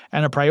projects.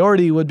 And a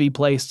priority would be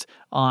placed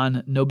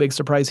on, no big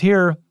surprise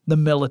here, the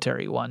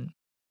military one.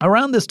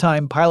 Around this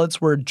time,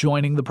 pilots were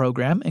joining the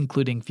program,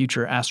 including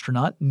future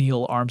astronaut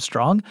Neil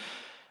Armstrong.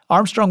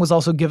 Armstrong was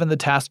also given the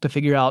task to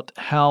figure out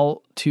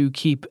how to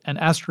keep an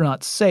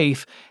astronaut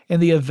safe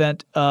in the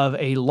event of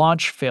a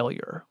launch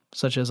failure,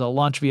 such as a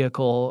launch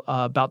vehicle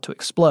about to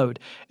explode.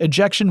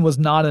 Ejection was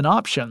not an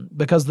option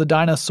because the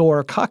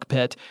Dyna-Soar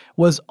cockpit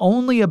was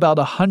only about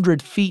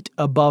 100 feet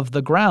above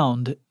the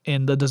ground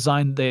in the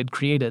design they had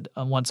created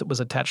once it was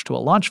attached to a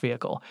launch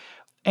vehicle.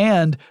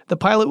 And the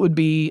pilot would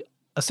be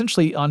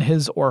essentially on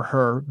his or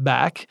her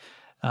back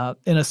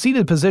in a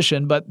seated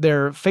position, but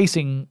they're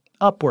facing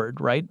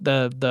upward, right?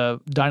 The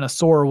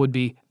Dyna-Soar would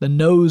be, the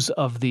nose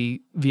of the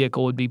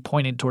vehicle would be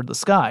pointed toward the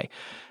sky.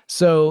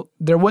 So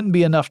there wouldn't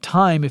be enough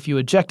time if you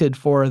ejected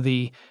for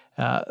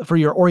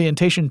your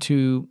orientation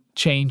to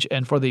change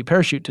and for the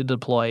parachute to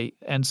deploy.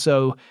 And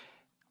so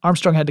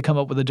Armstrong had to come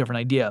up with a different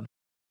idea.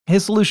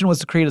 His solution was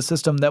to create a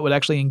system that would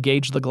actually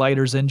engage the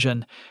glider's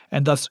engine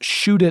and thus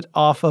shoot it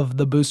off of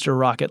the booster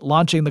rocket,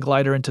 launching the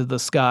glider into the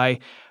sky.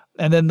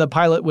 And then the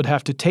pilot would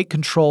have to take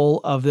control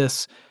of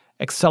this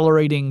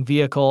accelerating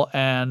vehicle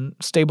and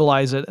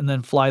stabilize it and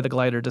then fly the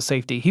glider to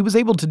safety. He was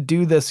able to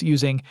do this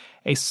using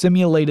a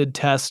simulated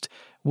test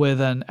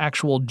with an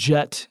actual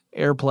jet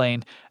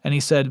airplane. And he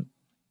said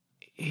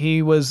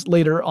he was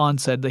later on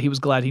said that he was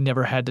glad he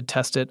never had to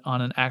test it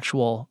on an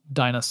actual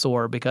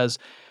Dyna-Soar because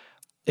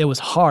it was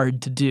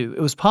hard to do. It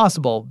was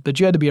possible, but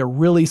you had to be a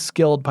really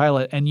skilled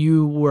pilot and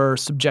you were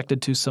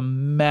subjected to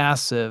some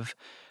massive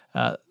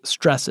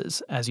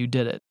stresses as you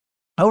did it.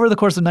 Over the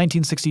course of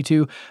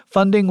 1962,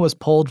 funding was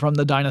pulled from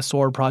the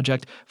Dyna-Soar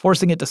project,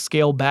 forcing it to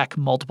scale back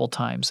multiple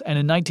times. And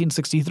in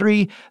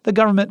 1963, the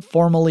government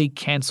formally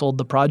canceled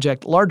the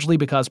project, largely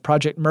because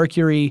Project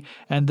Mercury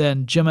and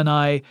then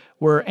Gemini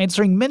were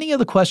answering many of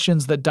the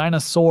questions that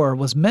Dyna-Soar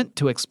was meant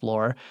to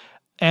explore.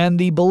 And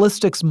the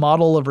ballistics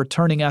model of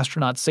returning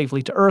astronauts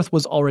safely to Earth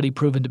was already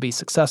proven to be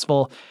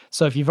successful.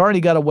 So if you've already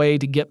got a way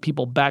to get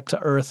people back to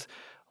Earth,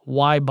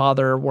 why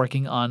bother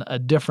working on a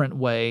different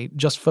way?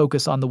 Just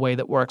focus on the way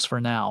that works for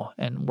now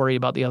and worry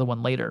about the other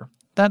one later.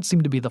 That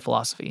seemed to be the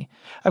philosophy.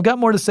 I've got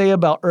more to say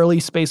about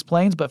early space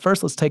planes, but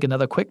first let's take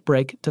another quick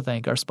break to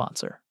thank our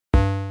sponsor.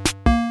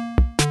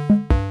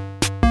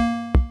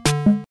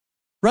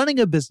 Running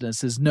a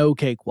business is no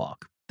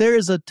cakewalk. There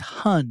is a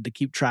ton to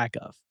keep track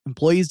of.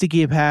 Employees to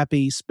keep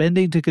happy,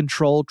 spending to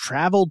control,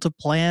 travel to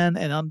plan,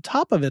 and on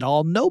top of it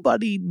all,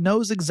 nobody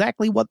knows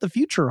exactly what the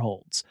future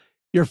holds.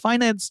 Your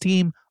finance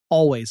team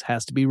always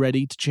has to be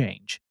ready to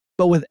change.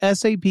 But with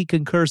SAP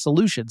Concur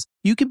Solutions,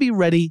 you can be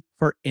ready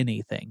for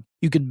anything.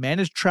 You can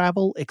manage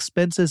travel,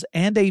 expenses,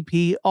 and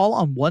AP all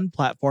on one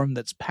platform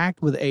that's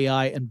packed with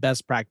AI and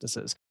best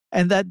practices,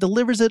 and that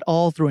delivers it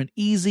all through an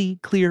easy,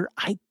 clear,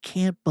 I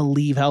can't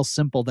believe how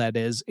simple that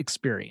is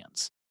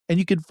experience. And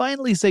you can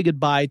finally say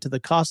goodbye to the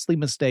costly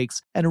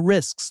mistakes and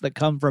risks that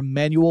come from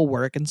manual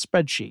work and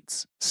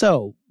spreadsheets.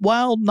 So,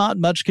 while not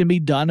much can be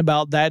done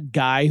about that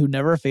guy who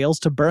never fails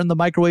to burn the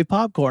microwave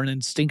popcorn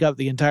and stink up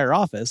the entire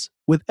office,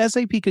 with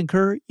SAP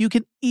Concur, you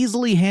can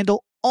easily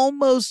handle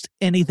almost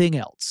anything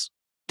else.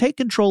 Take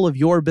control of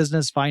your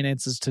business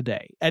finances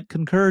today at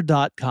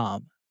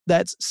concur.com.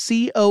 That's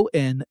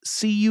CONCUR.com.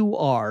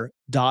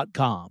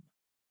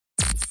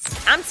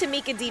 I'm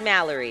Tamika D.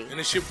 Mallory. And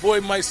it's your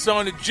boy, my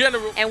son, the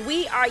General. And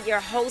we are your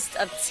hosts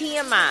of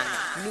TMI.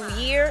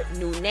 New year,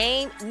 new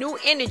name, new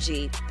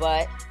energy,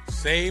 but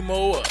same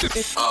old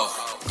us.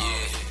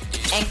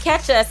 And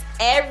catch us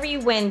every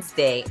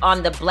Wednesday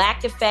on the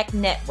Black Effect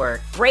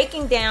Network,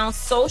 breaking down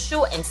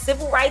social and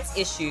civil rights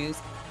issues,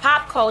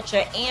 pop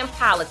culture, and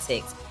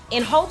politics,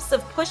 in hopes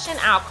of pushing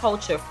our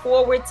culture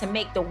forward to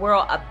make the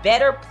world a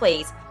better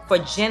place for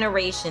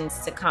generations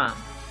to come.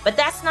 But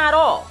that's not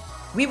all.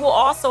 We will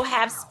also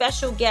have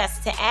special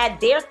guests to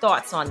add their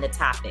thoughts on the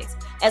topics,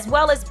 as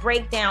well as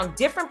break down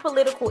different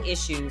political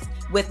issues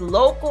with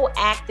local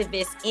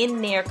activists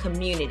in their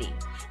community.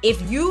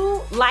 If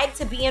you like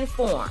to be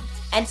informed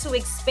and to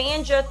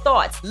expand your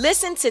thoughts,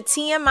 listen to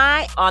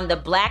TMI on the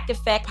Black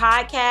Effect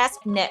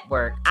Podcast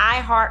Network,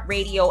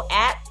 iHeartRadio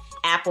app,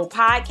 Apple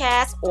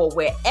Podcasts, or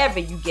wherever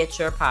you get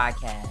your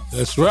podcasts.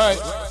 That's right.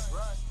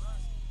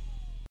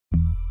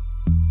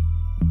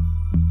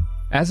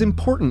 As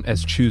important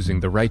as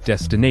choosing the right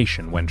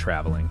destination when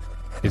traveling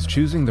is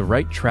choosing the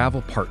right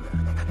travel partner.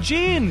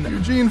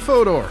 Eugene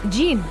Fodor.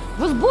 Gene,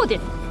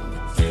 возбудит.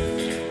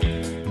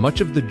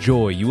 Much of the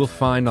joy you will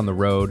find on the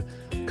road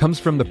comes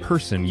from the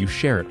person you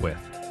share it with.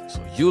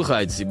 So you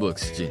write the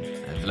books, Gene,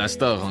 and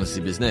Vlastar runs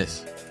the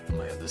business.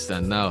 I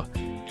understand now.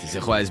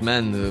 The wise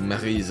man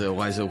marries a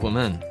wiser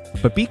woman.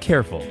 But be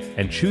careful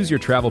and choose your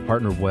travel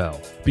partner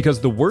well,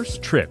 because the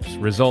worst trips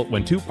result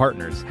when two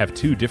partners have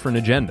two different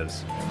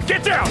agendas.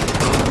 Get down!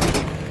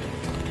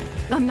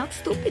 I'm not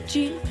stupid,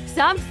 Gene.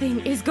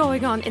 Something is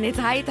going on, and it's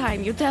high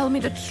time you tell me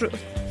the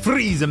truth.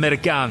 Freeze,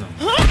 Americano.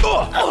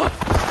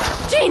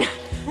 Gene,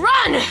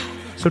 run!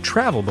 So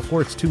travel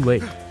before it's too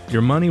late.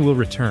 Your money will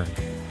return,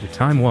 your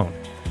time won't,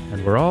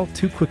 and we're all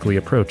too quickly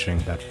approaching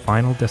that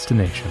final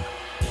destination.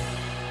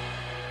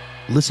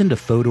 Listen to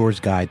Fodor's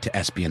Guide to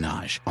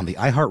Espionage on the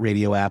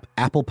iHeartRadio app,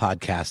 Apple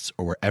Podcasts,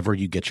 or wherever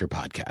you get your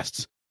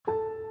podcasts.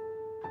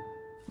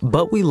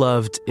 But We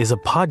Loved is a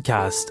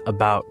podcast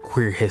about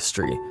queer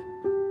history.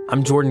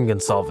 I'm Jordan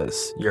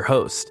Gonsalves, your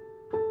host.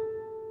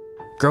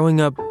 Growing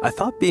up, I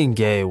thought being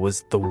gay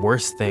was the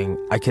worst thing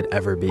I could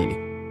ever be.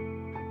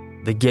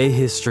 The gay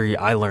history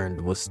I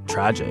learned was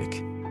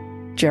tragic.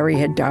 Jerry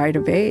had died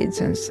of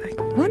AIDS, and it's like,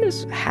 what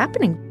is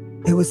happening?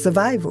 It was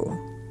survival.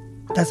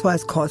 That's why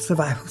it's called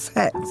survival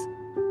sex.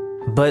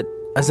 But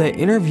as I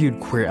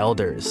interviewed queer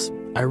elders,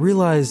 I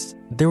realized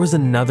there was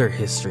another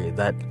history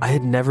that I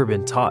had never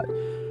been taught,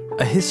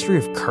 a history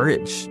of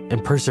courage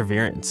and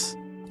perseverance.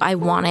 I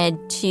wanted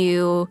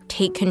to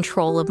take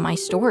control of my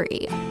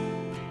story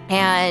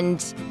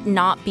and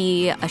not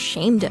be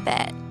ashamed of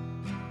it.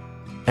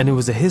 And it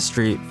was a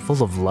history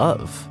full of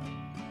love.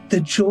 The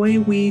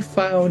joy we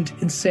found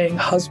in saying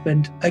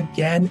husband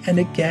again and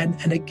again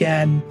and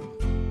again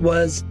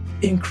was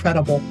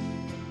incredible.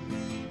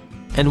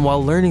 And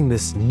while learning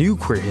this new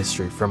queer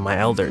history from my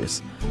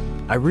elders,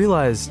 I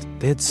realized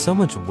they had so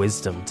much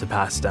wisdom to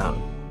pass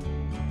down.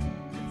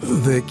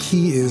 The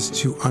key is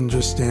to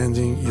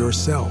understanding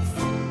yourself,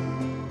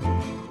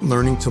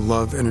 learning to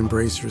love and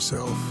embrace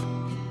yourself.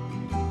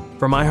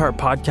 From iHeart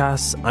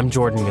Podcasts, I'm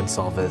Jordan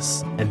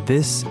Gonsalves, and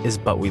this is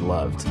But We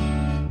Loved.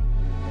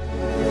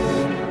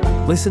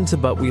 Listen to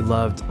But We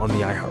Loved on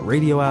the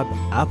iHeartRadio app,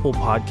 Apple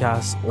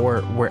Podcasts,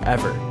 or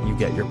wherever you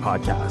get your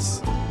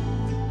podcasts.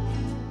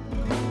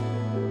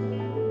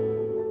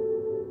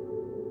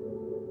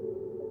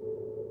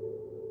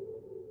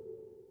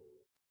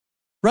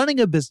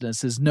 Running a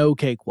business is no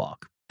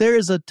cakewalk. There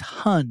is a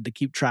ton to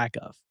keep track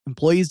of.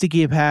 Employees to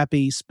keep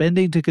happy,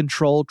 spending to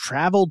control,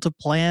 travel to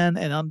plan,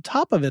 and on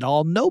top of it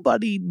all,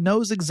 nobody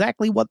knows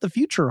exactly what the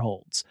future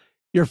holds.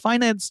 Your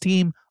finance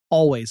team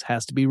always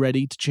has to be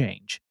ready to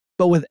change.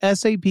 But with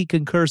SAP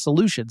Concur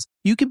Solutions,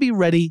 you can be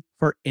ready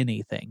for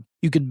anything.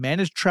 You can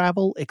manage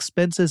travel,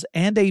 expenses,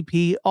 and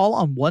AP all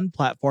on one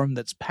platform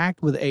that's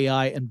packed with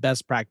AI and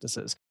best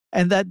practices,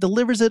 and that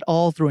delivers it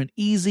all through an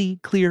easy,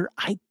 clear,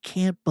 I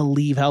can't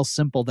believe how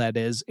simple that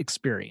is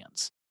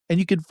experience. And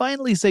you can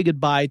finally say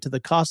goodbye to the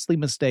costly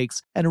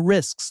mistakes and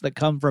risks that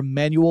come from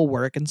manual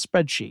work and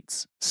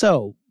spreadsheets.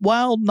 So,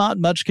 while not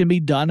much can be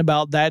done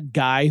about that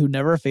guy who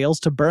never fails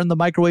to burn the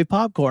microwave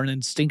popcorn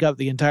and stink up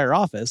the entire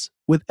office,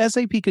 with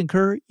SAP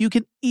Concur, you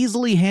can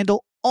easily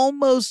handle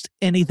almost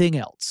anything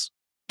else.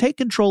 Take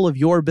control of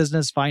your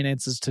business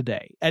finances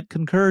today at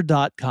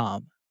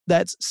Concur.com.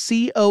 That's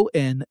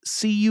CONCUR.com.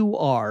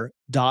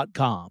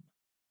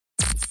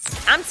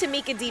 I'm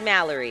Tamika D.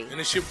 Mallory. And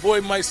it's your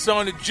boy, my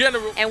son, the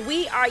General. And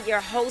we are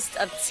your hosts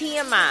of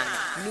TMI.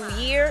 New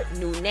year,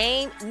 new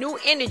name, new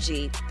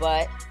energy,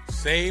 but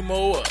same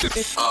old.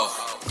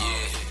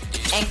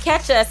 And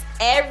catch us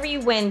every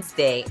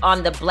Wednesday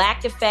on the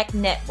Black Effect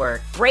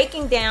Network,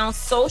 breaking down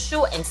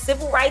social and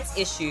civil rights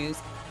issues,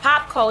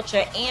 pop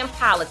culture, and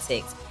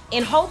politics,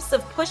 in hopes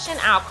of pushing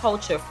our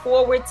culture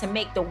forward to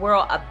make the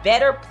world a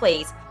better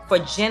place for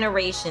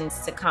generations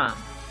to come.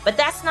 But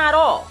that's not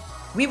all.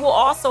 We will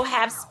also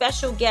have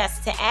special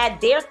guests to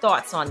add their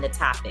thoughts on the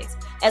topics,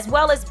 as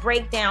well as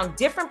break down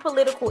different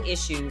political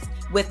issues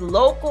with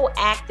local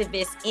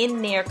activists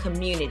in their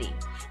community.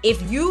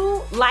 If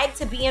you like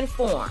to be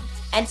informed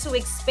and to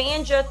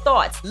expand your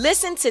thoughts,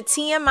 listen to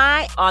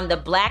TMI on the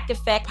Black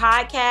Effect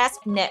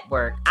Podcast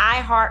Network,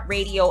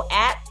 iHeartRadio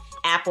app,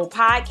 Apple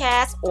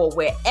Podcasts, or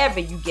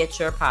wherever you get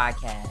your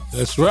podcasts.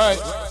 That's right.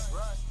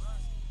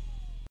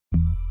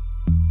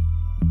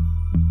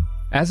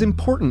 As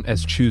important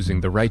as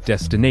choosing the right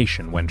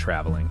destination when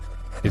traveling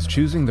is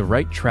choosing the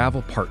right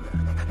travel partner.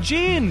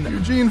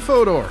 Eugene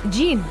Fodor.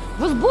 Gene,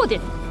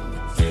 возбудит.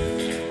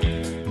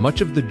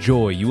 Much of the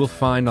joy you will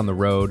find on the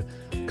road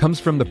comes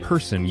from the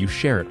person you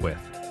share it with.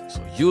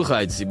 So you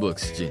write the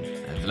books, Gene,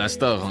 and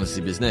Vlastar runs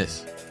the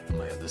business.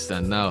 I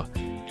understand now.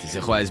 Tis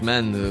a wise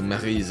man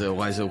marries a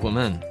wiser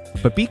woman.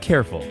 But be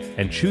careful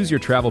and choose your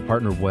travel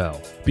partner well,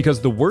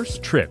 because the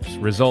worst trips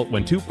result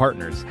when two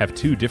partners have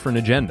two different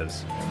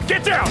agendas.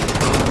 Get down!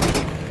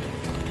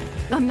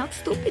 I'm not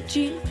stupid,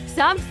 Gene.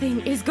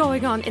 Something is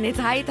going on, and it's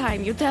high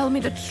time you tell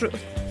me the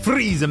truth.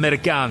 Freeze,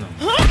 Americano.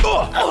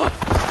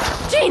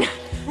 Gene,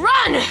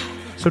 run!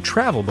 So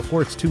travel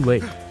before it's too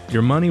late.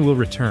 Your money will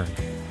return,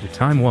 your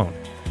time won't,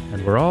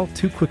 and we're all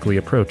too quickly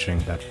approaching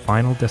that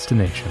final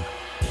destination.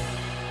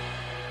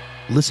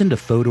 Listen to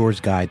Fodor's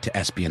Guide to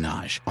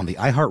Espionage on the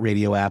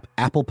iHeartRadio app,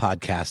 Apple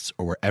Podcasts,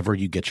 or wherever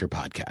you get your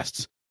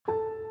podcasts.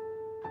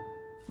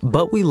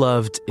 But We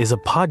Loved is a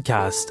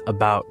podcast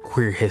about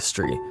queer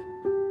history.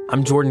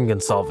 I'm Jordan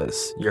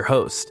Gonsalves, your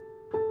host.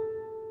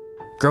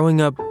 Growing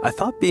up, I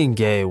thought being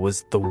gay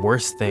was the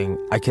worst thing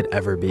I could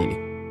ever be.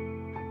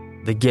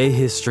 The gay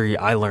history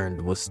I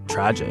learned was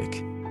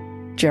tragic.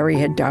 Jerry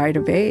had died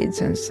of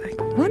AIDS, and it's like,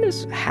 what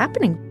is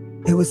happening?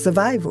 It was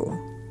survival.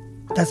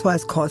 That's why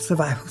it's called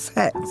survival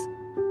sex.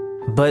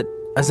 But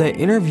as I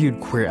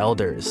interviewed queer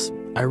elders,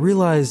 I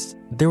realized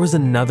there was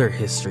another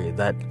history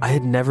that I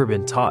had never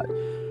been taught,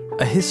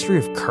 a history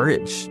of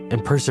courage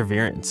and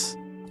perseverance.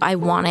 I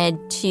wanted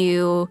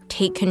to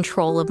take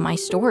control of my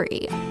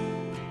story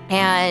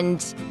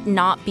and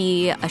not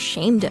be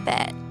ashamed of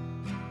it.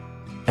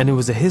 And it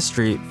was a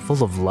history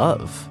full of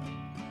love.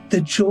 The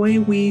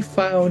joy we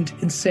found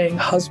in saying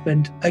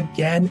husband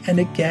again and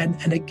again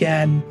and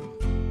again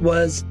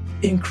was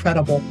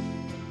incredible.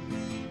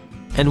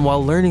 And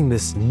while learning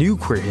this new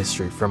queer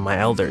history from my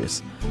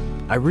elders,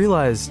 I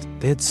realized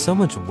they had so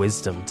much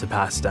wisdom to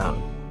pass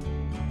down.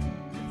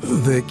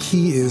 The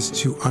key is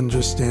to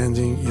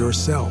understanding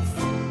yourself,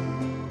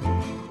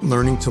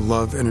 learning to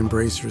love and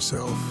embrace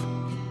yourself.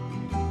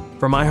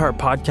 From iHeart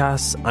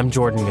Podcasts, I'm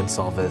Jordan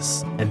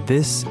Gonsalves, and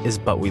this is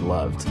But We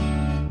Loved.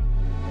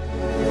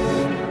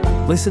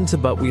 Listen to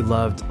But We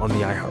Loved on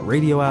the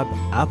iHeartRadio app,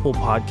 Apple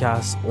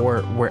Podcasts,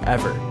 or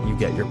wherever you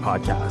get your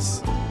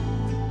podcasts.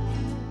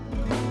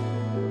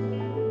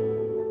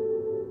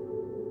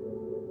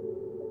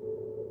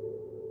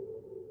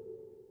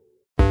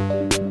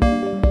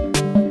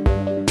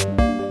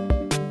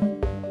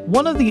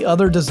 One of the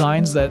other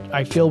designs that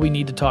I feel we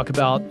need to talk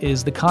about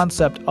is the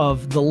concept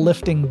of the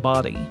lifting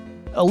body.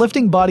 A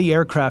lifting body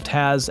aircraft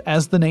has,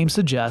 as the name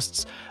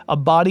suggests, a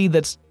body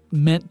that's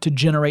meant to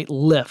generate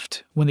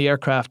lift when the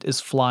aircraft is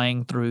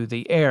flying through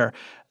the air.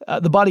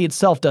 The body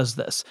itself does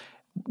this.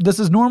 This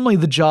is normally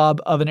the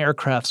job of an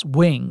aircraft's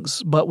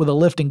wings, but with a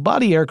lifting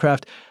body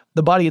aircraft,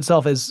 the body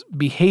itself is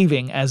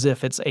behaving as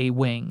if it's a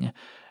wing.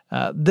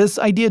 This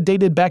idea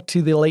dated back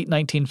to the late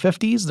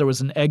 1950s. There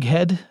was an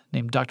egghead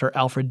named Dr.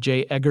 Alfred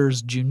J.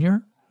 Eggers, Jr.,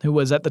 who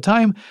was at the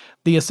time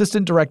the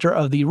assistant director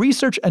of the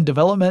Research and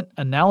Development,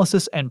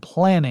 Analysis and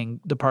Planning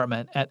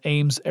Department at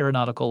Ames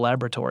Aeronautical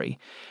Laboratory.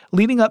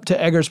 Leading up to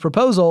Eggers'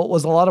 proposal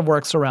was a lot of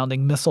work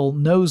surrounding missile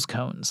nose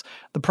cones.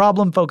 The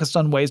problem focused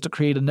on ways to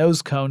create a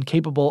nose cone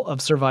capable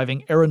of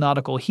surviving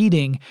aeronautical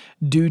heating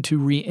due to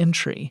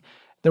re-entry.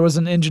 There was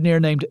an engineer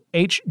named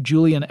H.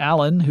 Julian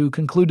Allen who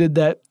concluded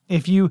that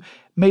if you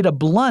made a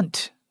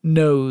blunt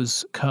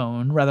nose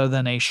cone rather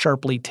than a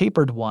sharply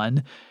tapered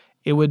one,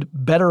 it would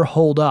better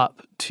hold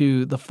up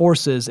to the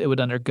forces it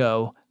would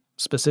undergo,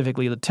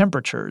 specifically the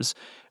temperatures,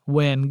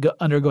 when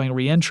undergoing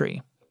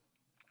reentry.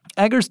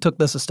 Eggers took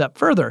this a step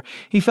further.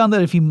 He found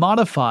that if he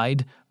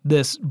modified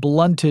this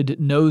blunted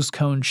nose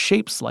cone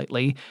shape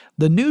slightly,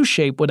 the new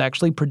shape would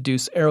actually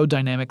produce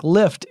aerodynamic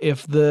lift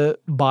if the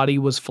body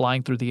was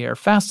flying through the air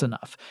fast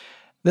enough.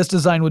 This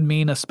design would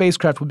mean a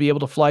spacecraft would be able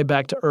to fly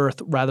back to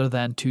Earth rather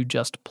than to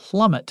just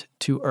plummet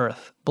to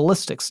Earth,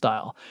 ballistic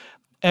style.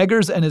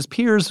 Eggers and his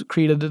peers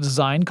created a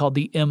design called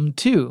the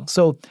M2.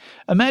 So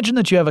imagine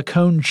that you have a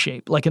cone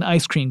shape, like an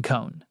ice cream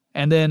cone,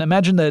 and then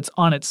imagine that it's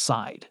on its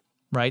side.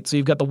 Right? So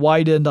you've got the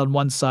wide end on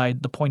one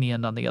side, the pointy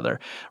end on the other.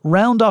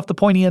 Round off the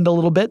pointy end a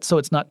little bit so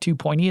it's not too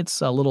pointy,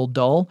 it's a little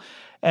dull.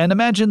 And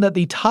imagine that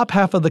the top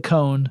half of the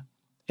cone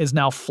is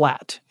now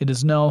flat. It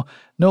is no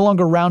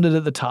longer rounded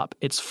at the top.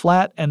 It's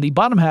flat and the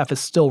bottom half is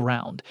still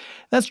round.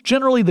 That's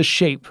generally the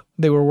shape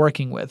they were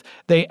working with.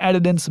 They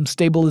added in some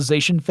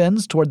stabilization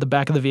fins toward the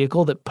back of the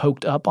vehicle that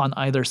poked up on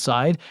either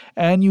side,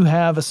 and you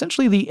have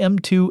essentially the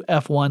M2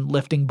 F1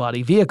 lifting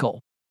body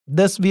vehicle.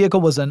 This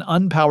vehicle was an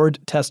unpowered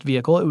test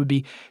vehicle. It would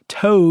be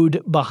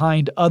towed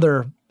behind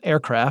other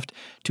aircraft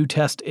to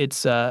test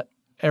its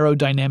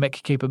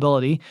aerodynamic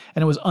capability,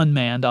 and it was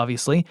unmanned,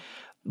 obviously.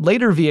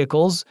 Later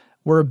vehicles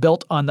were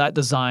built on that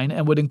design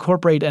and would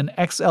incorporate an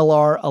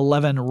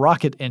XLR-11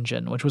 rocket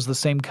engine, which was the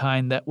same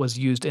kind that was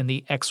used in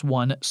the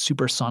X-1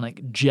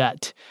 supersonic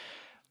jet.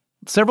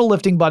 Several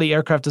lifting body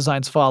aircraft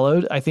designs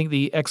followed. I think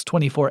the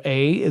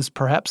X-24A is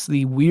perhaps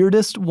the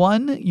weirdest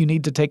one. You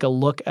need to take a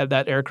look at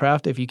that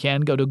aircraft if you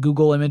can. Go to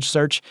Google image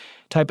search,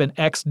 type in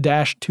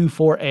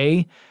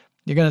X-24A.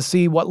 You're going to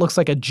see what looks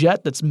like a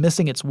jet that's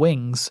missing its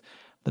wings,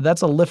 but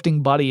that's a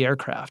lifting body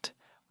aircraft.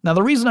 Now,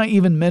 the reason I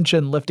even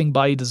mention lifting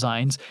body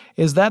designs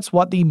is that's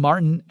what the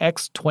Martin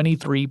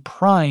X-23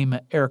 Prime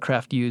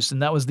aircraft used,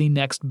 and that was the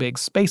next big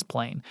space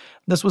plane.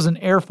 This was an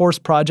Air Force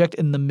project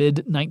in the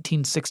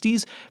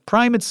mid-1960s.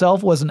 Prime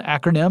itself was an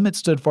acronym. It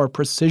stood for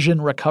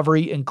Precision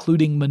Recovery,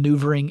 Including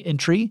Maneuvering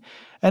Entry.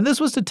 And this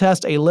was to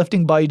test a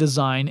lifting body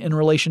design in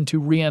relation to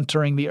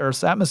re-entering the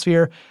Earth's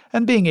atmosphere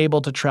and being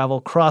able to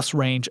travel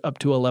cross-range up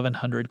to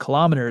 1,100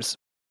 kilometers.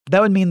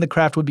 That would mean the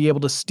craft would be able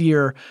to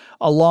steer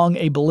along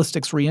a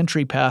ballistics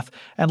reentry path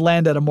and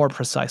land at a more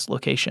precise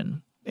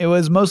location. It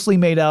was mostly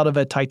made out of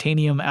a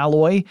titanium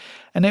alloy,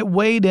 and it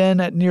weighed in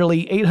at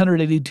nearly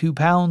 882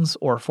 pounds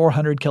or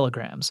 400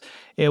 kilograms.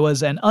 It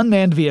was an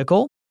unmanned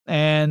vehicle,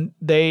 and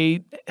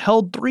they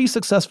held 3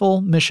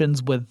 successful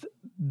missions with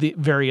the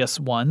various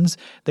ones.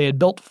 They had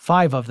built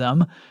 5 of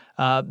them.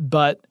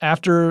 But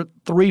after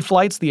 3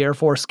 flights, the Air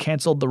Force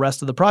canceled the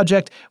rest of the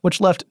project, which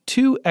left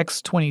 2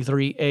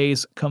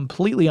 X-23As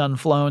completely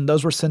unflown.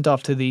 Those were sent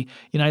off to the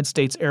United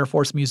States Air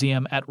Force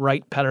Museum at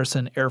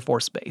Wright-Patterson Air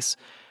Force Base.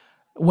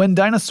 When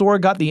Dyna-Soar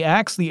got the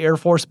axe, the Air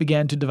Force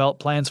began to develop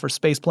plans for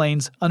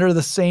spaceplanes under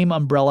the same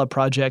umbrella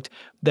project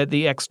that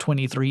the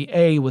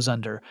X-23A was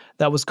under.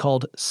 That was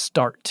called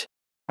START.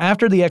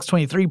 After the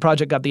X-23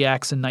 project got the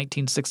axe in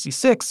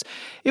 1966,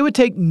 it would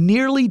take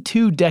nearly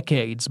 2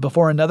 decades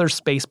before another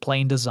space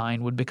plane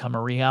design would become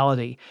a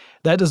reality.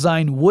 That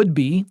design would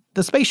be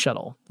the Space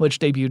Shuttle, which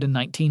debuted in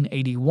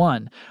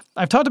 1981.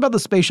 I've talked about the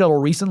Space Shuttle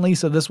recently,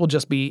 so this will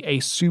just be a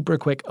super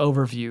quick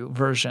overview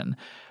version.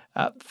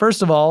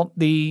 First of all,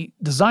 the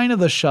design of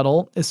the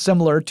shuttle is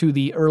similar to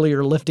the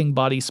earlier lifting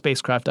body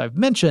spacecraft I've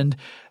mentioned,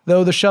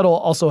 though the shuttle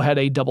also had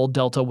a double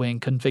delta wing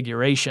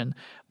configuration.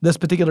 This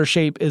particular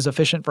shape is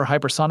efficient for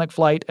hypersonic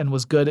flight and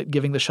was good at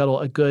giving the shuttle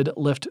a good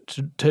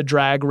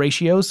lift-to-drag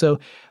ratio, so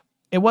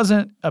it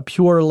wasn't a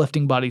pure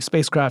lifting body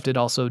spacecraft. It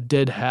also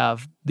did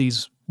have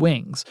these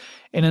wings.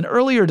 In an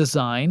earlier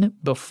design,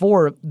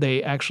 before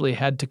they actually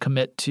had to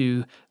commit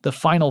to the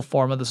final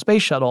form of the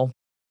space shuttle,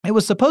 it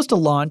was supposed to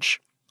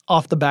launch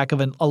off the back of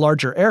a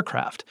larger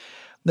aircraft.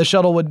 The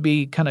shuttle would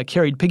be kind of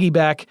carried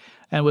piggyback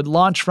and would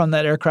launch from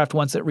that aircraft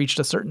once it reached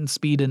a certain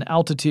speed and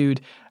altitude,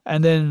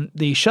 and then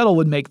the shuttle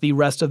would make the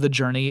rest of the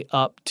journey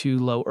up to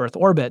low Earth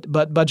orbit.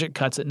 But budget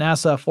cuts at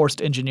NASA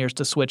forced engineers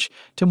to switch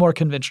to more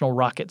conventional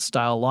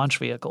rocket-style launch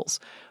vehicles.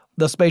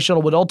 The space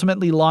shuttle would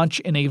ultimately launch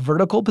in a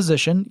vertical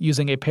position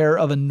using a pair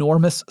of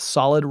enormous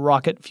solid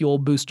rocket fuel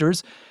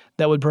boosters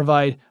that would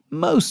provide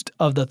most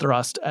of the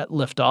thrust at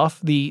liftoff.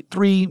 The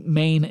 3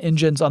 main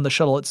engines on the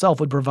shuttle itself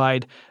would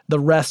provide the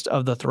rest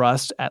of the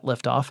thrust at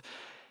liftoff.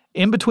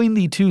 In between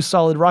the 2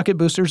 solid rocket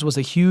boosters was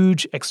a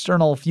huge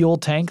external fuel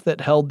tank that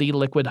held the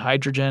liquid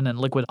hydrogen and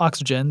liquid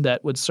oxygen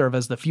that would serve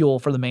as the fuel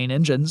for the main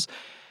engines.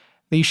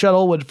 The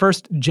shuttle would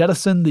first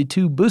jettison the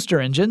 2 booster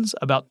engines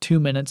about 2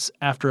 minutes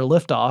after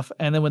liftoff,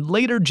 and then would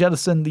later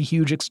jettison the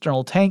huge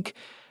external tank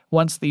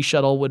once the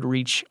shuttle would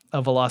reach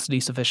a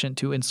velocity sufficient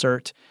to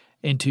insert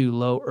into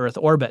low Earth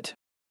orbit.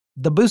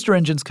 The booster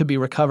engines could be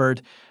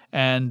recovered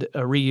and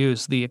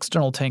reused. The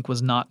external tank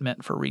was not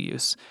meant for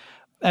reuse.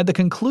 At the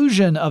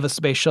conclusion of a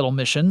space shuttle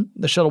mission,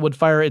 the shuttle would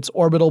fire its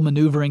orbital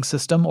maneuvering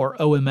system, or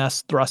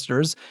OMS,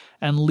 thrusters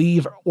and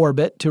leave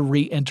orbit to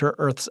re-enter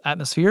Earth's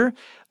atmosphere.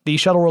 The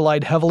shuttle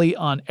relied heavily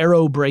on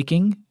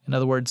aerobraking, in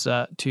other words,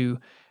 to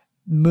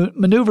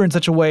maneuver in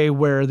such a way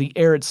where the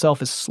air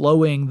itself is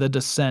slowing the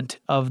descent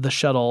of the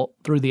shuttle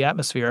through the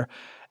atmosphere,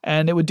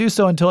 and it would do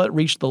so until it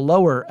reached the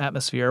lower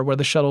atmosphere, where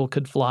the shuttle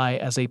could fly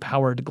as a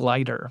powered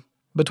glider.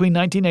 Between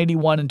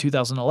 1981 and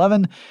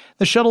 2011,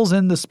 the shuttles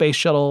in the Space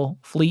Shuttle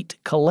fleet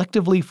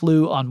collectively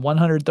flew on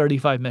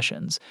 135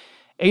 missions.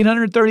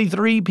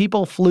 833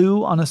 people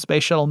flew on a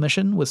Space Shuttle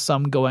mission, with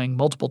some going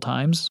multiple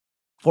times.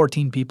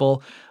 14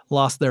 people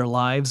lost their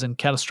lives in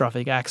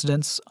catastrophic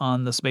accidents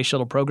on the Space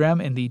Shuttle program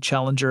in the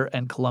Challenger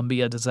and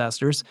Columbia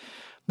disasters.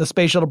 The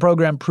Space Shuttle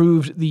program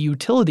proved the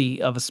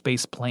utility of a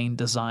space plane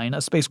design.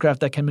 A spacecraft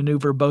that can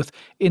maneuver both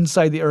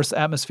inside the Earth's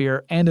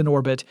atmosphere and in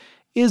orbit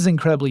is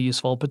incredibly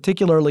useful,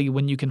 particularly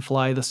when you can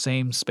fly the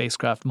same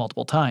spacecraft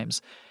multiple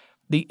times.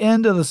 The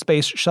end of the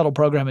Space Shuttle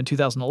program in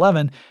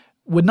 2011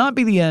 would not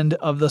be the end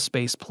of the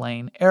space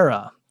plane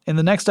era. In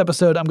the next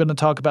episode, I'm going to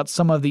talk about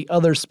some of the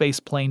other space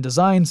plane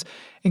designs,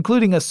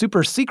 including a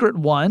super secret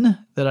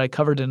one that I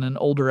covered in an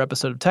older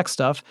episode of Tech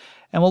Stuff,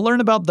 and we'll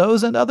learn about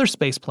those and other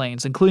space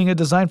planes, including a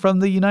design from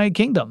the United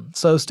Kingdom,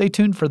 so stay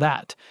tuned for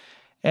that.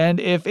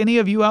 And if any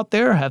of you out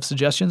there have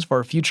suggestions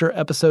for future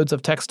episodes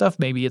of Tech Stuff,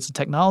 maybe it's a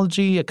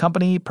technology, a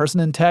company, person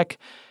in tech,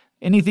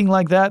 anything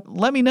like that,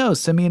 let me know.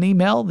 Send me an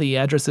email. The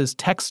address is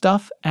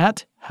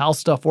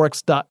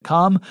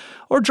techstuff@howstuffworks.com,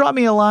 or drop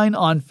me a line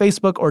on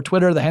Facebook or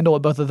Twitter. The handle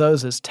of both of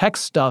those is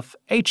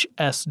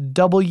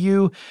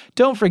TechStuffHSW.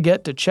 Don't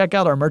forget to check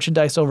out our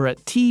merchandise over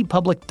at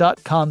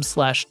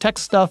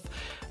tpublic.com/techstuff.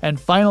 And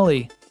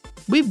finally,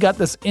 we've got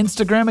this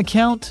Instagram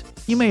account.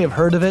 You may have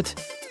heard of it.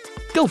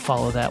 Go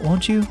follow that,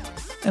 won't you?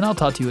 And I'll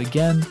talk to you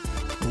again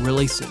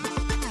really soon.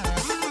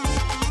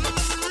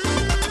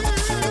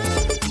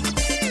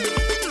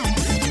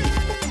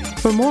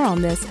 For more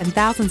on this and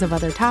thousands of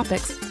other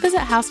topics, visit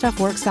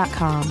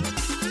howstuffworks.com.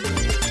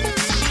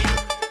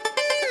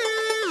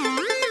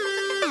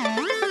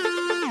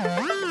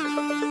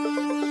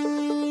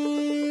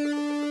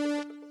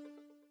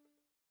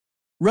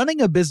 Running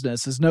a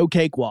business is no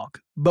cakewalk,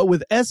 but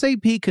with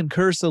SAP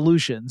Concur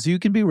Solutions, you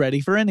can be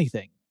ready for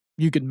anything.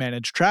 You can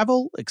manage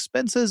travel,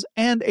 expenses,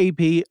 and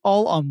AP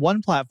all on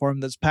one platform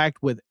that's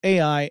packed with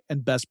AI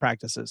and best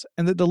practices,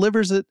 and that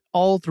delivers it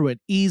all through an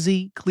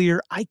easy,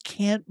 clear, I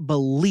can't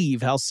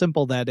believe how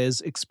simple that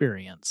is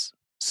experience.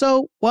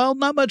 So, while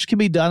not much can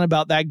be done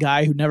about that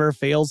guy who never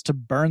fails to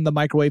burn the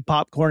microwave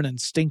popcorn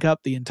and stink up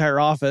the entire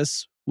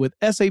office, with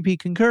SAP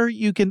Concur,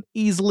 you can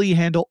easily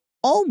handle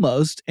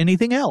almost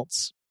anything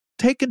else.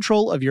 Take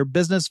control of your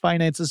business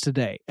finances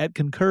today at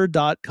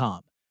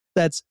Concur.com.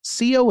 That's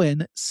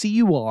CONCUR.com.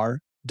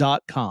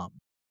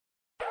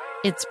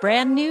 It's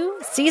brand new,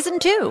 Season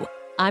 2.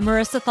 I'm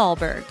Marissa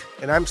Thalberg.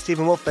 And I'm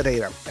Stephen Wolf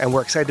Pereira, and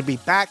we're excited to be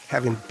back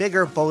having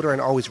bigger, bolder,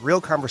 and always real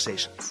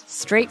conversations.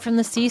 Straight from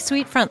the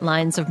C-suite front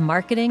lines of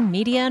marketing,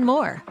 media, and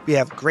more. We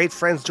have great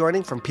friends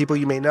joining from people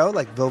you may know,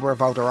 like Wilmer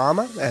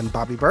Valderrama and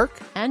Bobby Burke.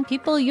 And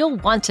people you'll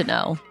want to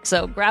know.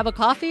 So grab a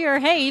coffee or,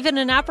 hey, even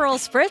an Aperol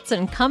Spritz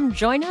and come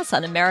join us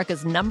on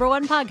America's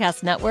 #1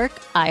 podcast network,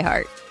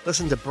 iHeart.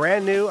 Listen to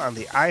brand new on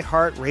the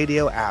iHeart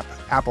Radio app,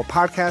 Apple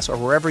Podcasts, or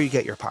wherever you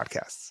get your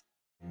podcasts.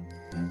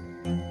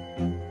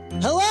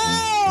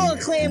 Hello,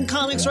 acclaimed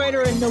comics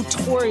writer and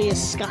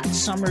notorious Scott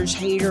Summers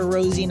hater,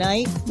 Rosie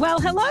Knight. Well,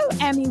 hello,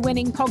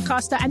 Emmy-winning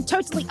podcaster and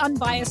totally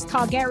unbiased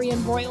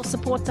Targaryen royal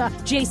supporter,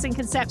 Jason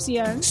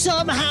Concepcion.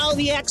 Somehow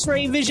the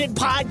X-Ray Vision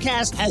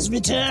podcast has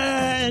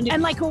returned.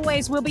 And like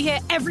always, we'll be here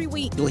every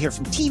week. You'll hear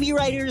from TV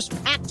writers,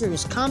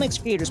 actors, comics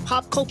creators,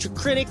 pop culture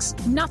critics.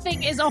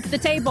 Nothing is off the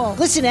table.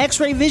 Listen to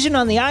X-Ray Vision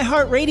on the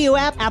iHeartRadio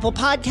app, Apple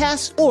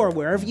Podcasts, or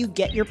wherever you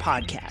get your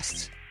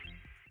podcasts.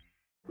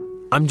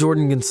 I'm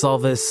Jordan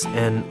Gonsalves,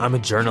 and I'm a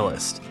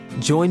journalist.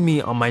 Join me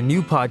on my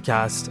new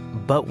podcast,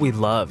 But We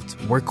Loved,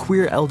 where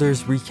queer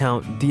elders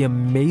recount the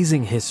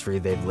amazing history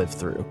they've lived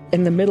through.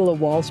 In the middle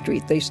of Wall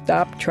Street, they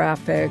stopped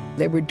traffic.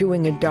 They were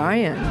doing a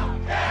die-in.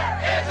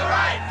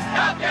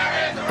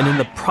 And in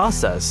the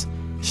process,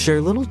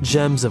 share little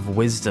gems of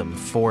wisdom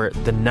for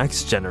the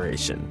next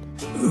generation.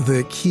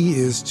 The key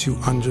is to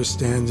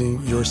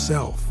understanding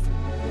yourself,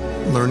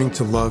 learning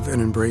to love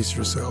and embrace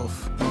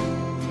yourself.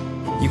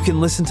 You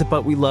can listen to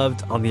But We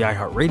Loved on the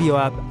iHeartRadio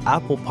app,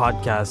 Apple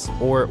Podcasts,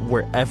 or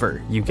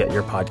wherever you get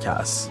your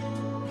podcasts.